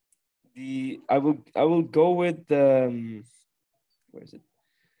will go with where is it?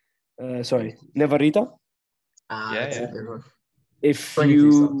 Sorry, Nevarita. That's a good one. If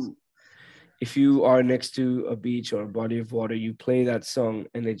you are next to a beach or a body of water, you play that song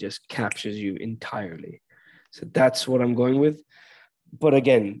and it just captures you entirely. So that's what I'm going with. But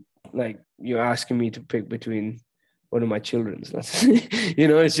again, like you're asking me to pick between one of my children's. That's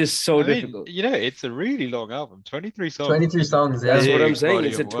it's just so difficult. It's a really long album, 23 songs. 23 songs, yeah. That's what I'm saying.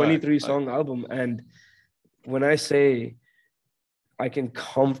 It's a 23 song album. And when I say I can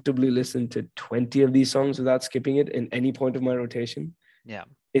comfortably listen to 20 of these songs without skipping it in any point of my rotation. Yeah.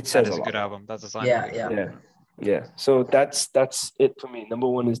 It says a good album. That's a sign. Yeah. So that's it for me. Number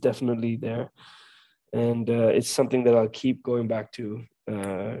one is definitely there. And it's something that I'll keep going back to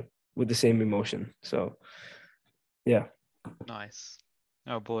with the same emotion. So, yeah. Nice.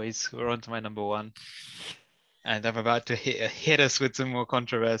 Oh, boys, we're on to my number one. And I'm about to hit us with some more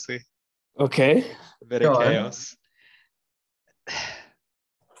controversy. Okay. A bit of chaos.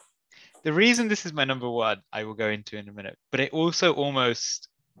 The reason this is my number one, I will go into in a minute, but it also almost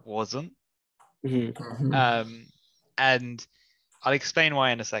wasn't. Mm-hmm. And I'll explain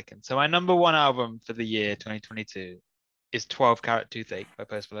why in a second. So my number one album for the year 2022 is 12 Carat Toothache by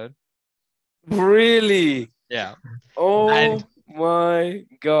Post Malone. Really? Yeah. Oh my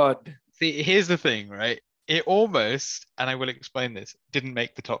God. See, here's the thing, right? It almost, and I will explain this, didn't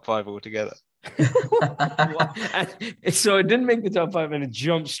make the top five altogether. So it didn't make the top five and it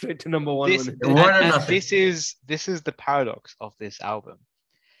jumped straight to number one. This is the paradox of this album.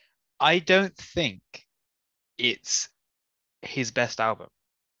 I don't think it's his best album.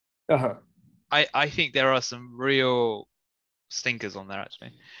 I think there are some real stinkers on there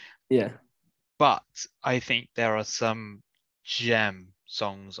actually. Yeah. But I think there are some gem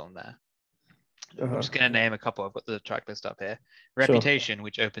songs on there. I'm just going to name a couple. I've got the track list up here. Reputation,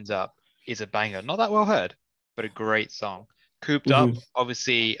 which opens up, is a banger. Not that well heard, but a great song. Cooped Up,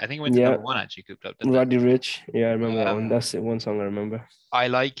 obviously, I think it went to number one actually, Cooped Up. Roddy Ricch. Yeah, I remember that one. That's one song I remember. I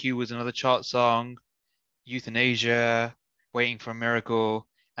Like You was another chart song. Euthanasia, Waiting for a Miracle.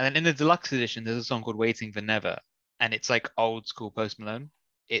 And then in the deluxe edition, there's a song called Waiting for Never. And it's like old school Post Malone.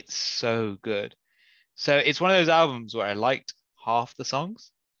 It's so good. So it's one of those albums where I liked half the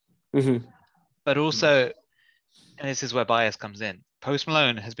songs. But also, and this is where bias comes in, Post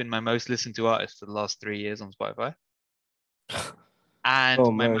Malone has been my most listened to artist for the last 3 years on Spotify.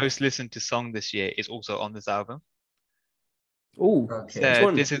 And my most listened to song this year is also on this album. Oh,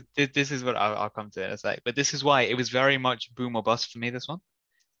 okay. So this is what I'll come to in a sec. But this is why it was very much boom or bust for me, this one.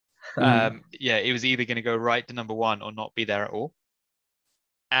 It was either going to go right to number one or not be there at all.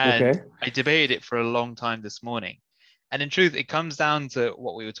 And I debated it for a long time this morning. And in truth, it comes down to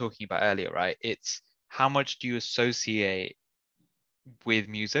what we were talking about earlier, right? It's how much do you associate with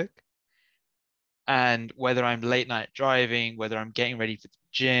music? And whether I'm late night driving, whether I'm getting ready for the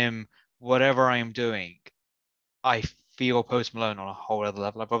gym, whatever I'm doing, I feel Post Malone on a whole other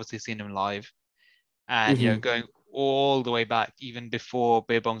level. I've obviously seen him live. And, going all the way back, even before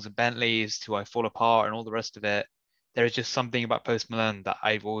Beer Bongs and Bentleys to I Fall Apart and all the rest of it, there is just something about Post Malone that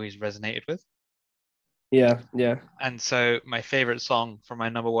I've always resonated with. Yeah, yeah. And so my favorite song from my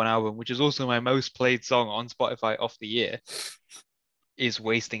number one album, which is also my most played song on Spotify of the year, is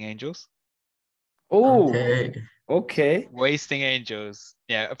Wasting Angels. Oh, Okay. okay. Wasting Angels.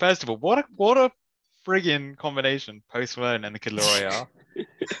 Yeah, first of all, what a friggin' combination, Post Malone and the Kid Laroi are.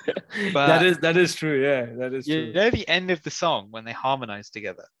 But That is true. Yeah, that is you true. know the end of the song when they harmonize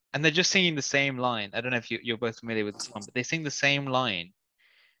together and they're just singing the same line. I don't know if you're both familiar with the song, but they sing the same line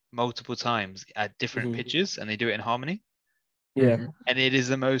multiple times at different Mhm. pitches and they do it in harmony. Yeah. Mhm. And it is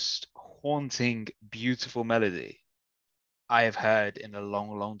the most haunting, beautiful melody I have heard in a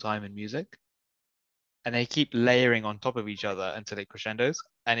long, long time in music. And they keep layering on top of each other until it crescendos.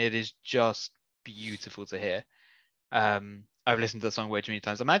 And it is just beautiful to hear. I've listened to the song way too many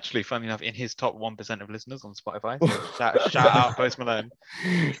times. I'm actually, funny enough, in his top 1% of listeners on Spotify. So shout out Post Malone.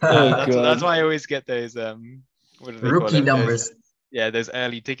 Oh That's God. why I always get those what do they call Rookie it? numbers. Those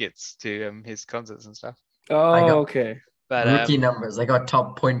early tickets to his concerts and stuff. I Oh, got okay. But rookie numbers. I got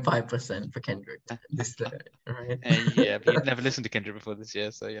top 0.5% for Kendrick. This right? yeah, but you'd never listened to Kendrick before this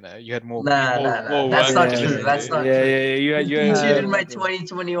year, so you know you had more Nah. more That's work not to Yeah, true. listen That's to. not yeah, true. yeah. He You had featured to in my go.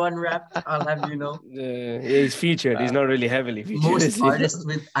 2021 rap. I'll have you know. Yeah, he's featured. He's not really heavily featured, Most is he? artists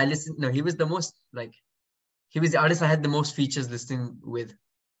with I listened. No, he was the most like he was the artist I had the most features listing with.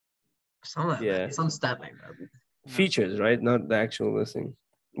 Something like Yeah. that. Some stat like that. Features, right? Not the actual listing.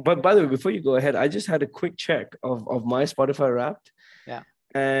 But by the way, before you go ahead, I just had a quick check of my Spotify Wrapped. Yeah.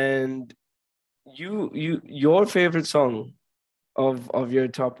 And your favorite song of your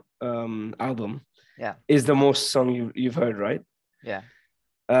top album Yeah. is the most song you've heard, right? Yeah.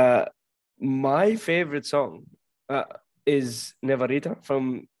 My favorite song is Nevarita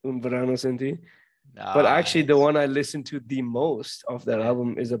from Un Verano Sin Ti. But actually, the Nice. one I listened to the most of that Yeah.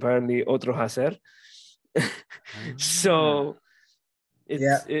 album is apparently Otro Hacer. Ah. So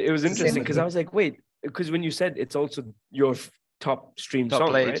Yeah, it was it's the same interesting with because I me. was like, wait, because when you said it's also your top stream Top song,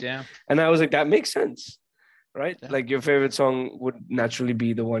 played, right? yeah. And I was like, that makes sense, right? Yeah. Like your favorite song would naturally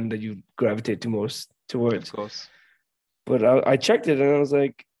be the one that you gravitate to most Of towards. course. But I checked it and I was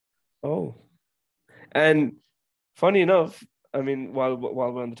like, oh. And funny enough, I mean, while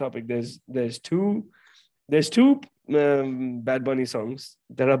we're on the topic, there's two Bad Bunny songs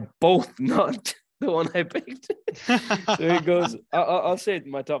that are both not the one I picked. So it goes, I'll say it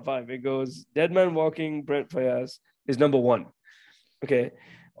in my top 5. It goes Dead Man Walking, Brent Fayez is number 1. Okay.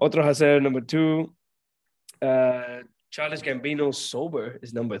 Otro Hacer, number 2. Childish Gambino, Sober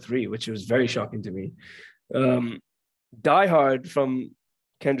is number 3, which was very shocking to me. Die Hard from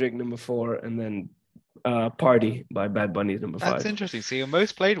Kendrick, number 4. And then Party by Bad Bunny is number 5. That's interesting. So your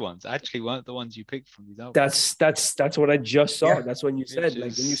most played ones actually weren't the ones you picked from these albums. That's what I just saw. Yeah. That's when you said, Which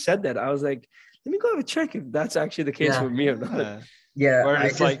like, when you is- said that, I was like, let me go have a check if that's actually the case Yeah. for me or not. Yeah. Yeah,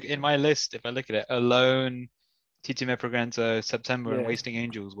 Whereas like in my list, if I look at it, Alone, Titi Me Progreso, September, and Yeah. Wasting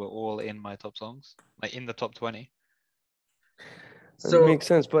Angels were all in my top songs, like in the top 20. That so makes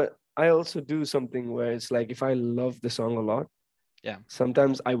sense. But I also do something where it's like if I love the song a lot, Yeah.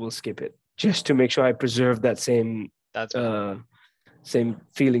 sometimes I will skip it just to make sure I preserve that same That's fair. same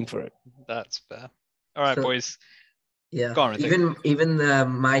feeling for it. That's fair. All right, So- boys. yeah, Go on, Ritik. even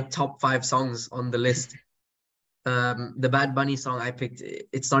my top 5 songs on the list. The Bad Bunny song I picked,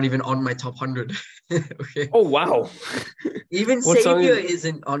 it's not even on my top 100. Okay. Oh wow. Even What song Savior is-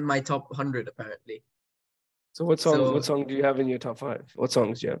 isn't on my top 100 apparently. So what So- song do you have in your top 5? What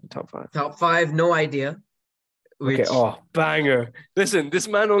songs do you have in top 5? Top 5, No Idea. Which Okay, oh banger. Listen, this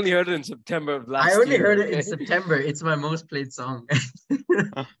man only heard it in September of last I only year. heard it in okay? September. It's my most played song.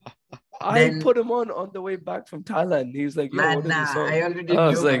 I Then- put him on the way back from Thailand. He was like, yo, Man, what is this nah, song? I already I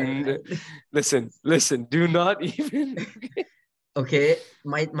was knew like, about it. listen, do not even. Okay,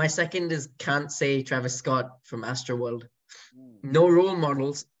 my second is Can't Say Travis Scott from Astroworld. No Role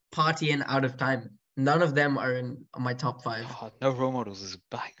Models, Party and Out of Time. None of them are in on my top 5. Oh, No Role Models is a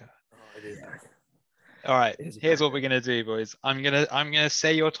banger. Yeah. All right, It is a here's what banger. we're gonna do, boys. I'm gonna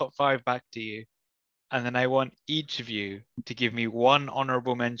say your top 5 back to you, and then I want each of you to give me one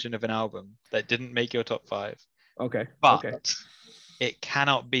honorable mention of an album that didn't make your top 5, Okay. but Okay. it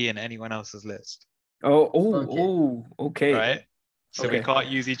cannot be in anyone else's list, Oh, okay. right? So we Okay. can't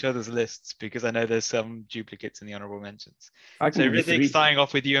use each other's lists because I know there's some duplicates in the honorable mentions. I So can do Ritik, 3. starting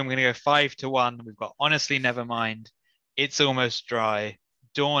off with you, I'm gonna go 5-1. We've got Honestly Nevermind, It's Almost Dry,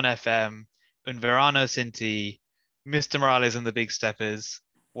 Dawn FM, Un Verano Sin Ti, Mr. Morales and the Big Steppers.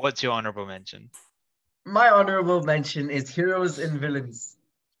 What's your honorable mention? My honorable mention is Heroes and Villains.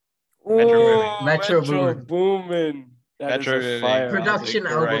 Metro Oh, Metro Metro Boomin. Boomin. That is Metro a Boomin. fire. That's a Production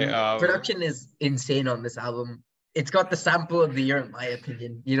great album. album. Production is insane on this album. it's got the sample of the year, in my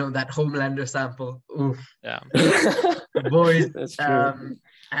opinion. You know, that Homelander sample. Oof, Yeah. boys. That's true.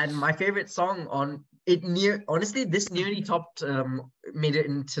 And my favorite song on it honestly, this nearly topped made it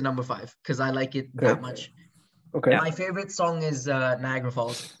into number 5 because I like it that Okay. much. Okay. My favorite song is Niagara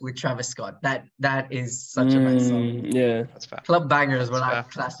Falls with Travis Scott. That is such a nice song. Yeah. That's fair. Club banger is what That's I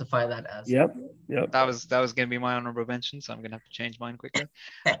fair. classify that as. Yep. Yep. That was going to be my honorable mention, so I'm going to have to change mine quickly.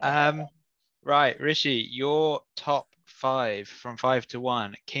 Right, Rishi, your top 5 from 5 to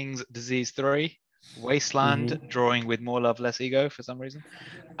 1: King's Disease 3, Wasteland, Drawing with More Love, Less Ego for some reason.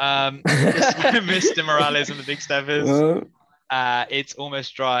 Mr. Morales and the Big Steppers. It's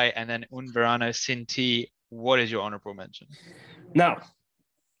Almost Dry, and then Un Verano Sin Ti. What is your honorable mention? Now,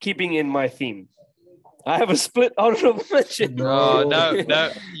 keeping in my theme, I have a split honorable mention.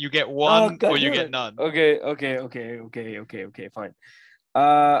 No, you get one or you get none. Okay, fine.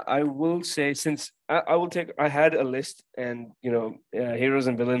 I will say, since I will take, I had a list, and Heroes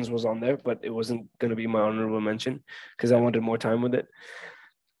and Villains was on there, but it wasn't going to be my honorable mention because I wanted more time with it.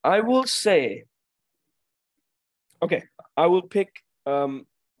 I will say, okay, I will pick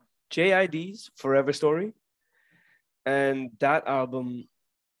JID's Forever Story, and that album,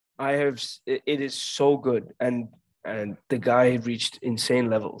 it is so good, and the guy reached insane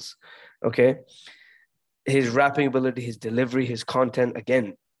levels. Okay. His rapping ability, his delivery, his content,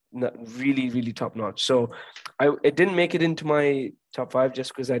 again, really, really top notch. So it didn't make it into my top 5 just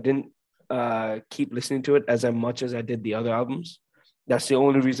because I didn't keep listening to it as much as I did the other albums. That's the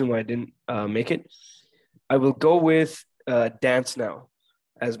only reason why I didn't make it. I will go with Dance Now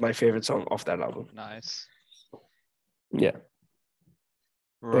as my favorite song off that album. Nice. Yeah.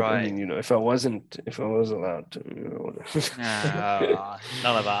 Right. But, I mean, if I was allowed to,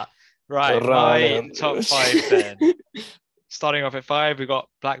 none of that. Right, my top 5 then. Starting off at 5, we got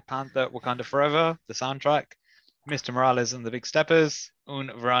Black Panther, Wakanda Forever, the soundtrack, Mr. Morales and the Big Steppers,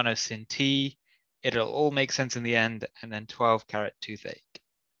 Un Verano Sin Ti, It'll All Make Sense in the End, and then 12 Carat Toothache.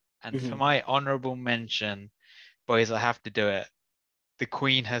 And for my honorable mention, boys, I have to do it. The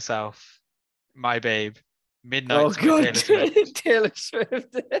Queen herself, my babe, Midnight Taylor Swift. Taylor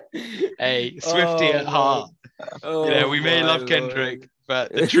Swift. A Swiftie at heart. We may love Kendrick,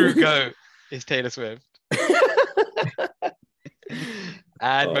 but the true GOAT is Taylor Swift.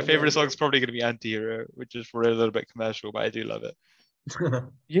 And my favorite song is probably going to be Anti-Hero, which is for a little bit commercial, but I do love it.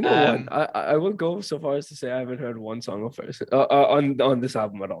 You know what? I will go so far as to say I haven't heard one song of hers on this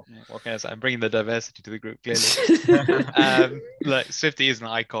album at all. What can I say? I'm bringing the diversity to the group, clearly. Look, Swiftie is an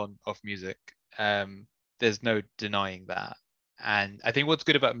icon of music. There's no denying that. And I think what's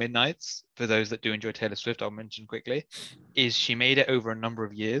good about Midnights, for those that do enjoy Taylor Swift, I'll mention quickly, is she made it over a number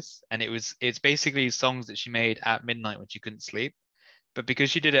of years. And it's basically songs that she made at midnight when she couldn't sleep. But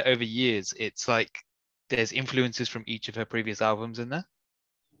because she did it over years, it's like there's influences from each of her previous albums in there.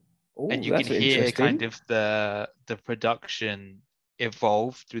 Ooh, and you can hear kind of the production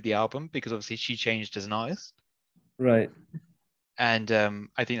evolve through the album, because obviously she changed as an artist. Right. And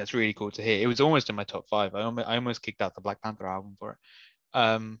I think that's really cool to hear. It was almost in my top 5. I almost kicked out the Black Panther album for it.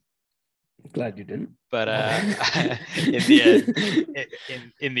 Glad you didn't. But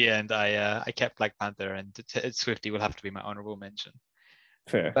in the end, I kept Black Panther, and Swiftie will have to be my honorable mention.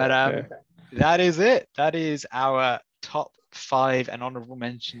 Fair. But fair. That is it. That is our top 5 and honorable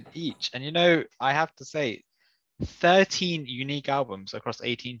mention each. And I have to say, 13 unique albums across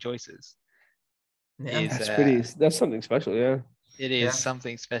 18 choices. Yeah, that's something special, yeah. It is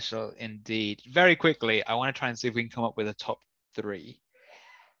something special indeed. Very quickly, I want to try and see if we can come up with a top 3.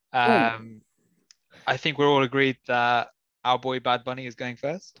 I think we're all agreed that our boy Bad Bunny is going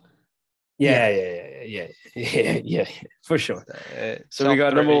first. Yeah, for sure. So we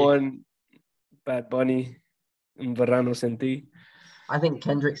got 3. number 1, Bad Bunny, Verano Sin Ti. I think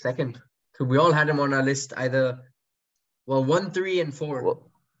Kendrick second. Because we all had him on our list, either 1, 3, and 4.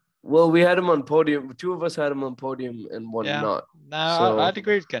 Well, we had him on podium. 2 of us had him on podium and 1 not. No, so... I'd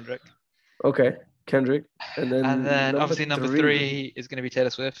agree with Kendrick. Okay, Kendrick. And then obviously number 3 is going to be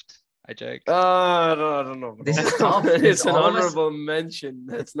Taylor Swift. I joke. I don't know. This is tough. It's an honorable mention.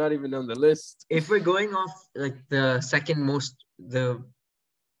 That's not even on the list. If we're going off like the second most, the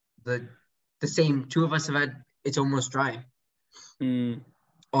same 2 of us have had It's Almost Dry on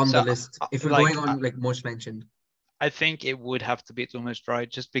the list. If we're going on like most mentioned. I think it would have to be It's Almost Dry,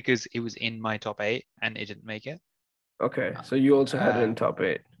 just because it was in my top 8 and it didn't make it. Okay, so you also had it in top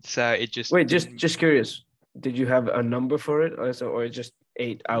 8. So it just just curious. Did you have a number for it, or just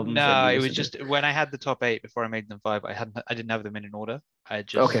 8 albums? No, it was just when I had the top 8 before I made them 5. I didn't have them in an order. I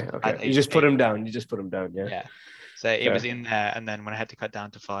just okay. You just put them down. Yeah. So it Fair. was in there, and then when I had to cut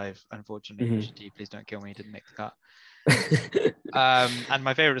down to 5, unfortunately, Mhm. Pusha T, Please Don't Kill Me didn't make the cut. And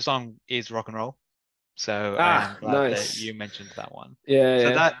my favorite song is Rock and Roll. So I am glad that nice. you mentioned that one. Yeah, So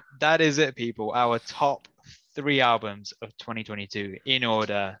yeah. that is it, people. Our top 3 albums of 2022 in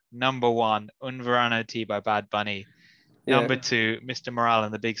order. Number 1, Un Verano T by Bad Bunny. Number 2, Mr. Morale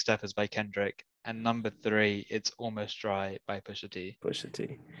and the Big Steppers by Kendrick. And number 3, It's Almost Dry by Pusha T. Pusha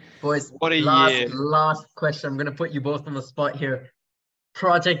T. Boys, What a year. last question. I'm gonna put you both on the spot here.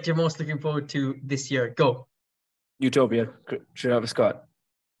 Project you're most looking forward to this year. Go. Utopia. Travis Scott.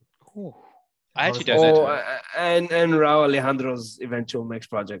 Ooh. I actually don't know. And Raul Alejandro's eventual next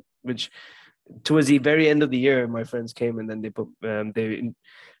project, which towards the very end of the year, my friends came and then they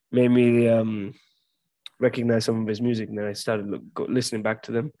made me recognize some of his music, and then I started listening back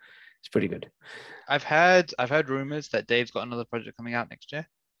to them. It's pretty good. I've heard rumors that Dave's got another project coming out next year.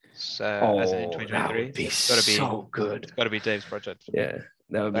 So as in 2023, that would be so good. It's got to be Dave's project. Yeah,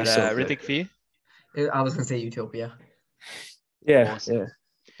 that would be But so good. Hrithik, for you? I was gonna say Utopia. Yeah, Awesome.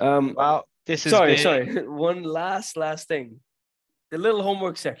 yeah. Well, this is sorry. One last thing. The little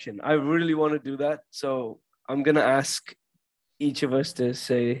homework section. I really want to do that, so I'm gonna ask each of us to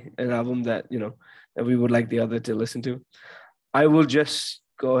say an album that that we would like the other to listen to. I will just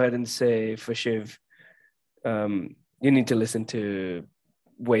go ahead and say for Shiv, you need to listen to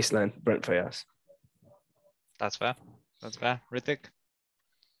Wasteland, Brent Faiyaz. That's fair. Hrithik?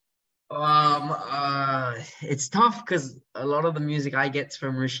 It's tough because a lot of the music I get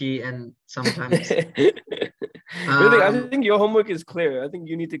from Rishi, and sometimes I think your homework is clear. I think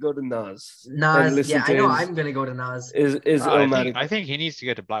you need to go to Nas. Nas, yeah, I know. I'm gonna go to Nas. I think he needs to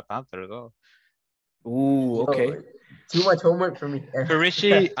go to Black Panther as well. Ooh, okay. Too much homework for me. For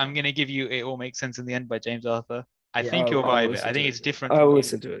Rishi, I'm gonna give you "It All Makes Sense in the End" by James Arthur. I think you'll vibe it. I think it's different. I'll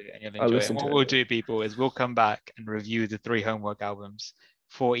listen to it. And you'll enjoy it. What we'll do, people, is we'll come back and review the 3 homework albums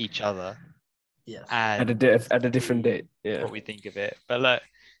for each other. Yes. At a different date. Yeah. What we think of it. But look,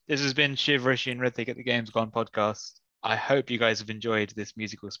 this has been Shiv, Rishi, and Hrithik at the Games Gone podcast. I hope you guys have enjoyed this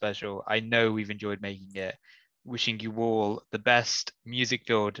musical special. I know we've enjoyed making it. Wishing you all the best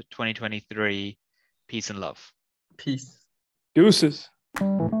music-filled 2023. Peace and love. Peace. Deuces.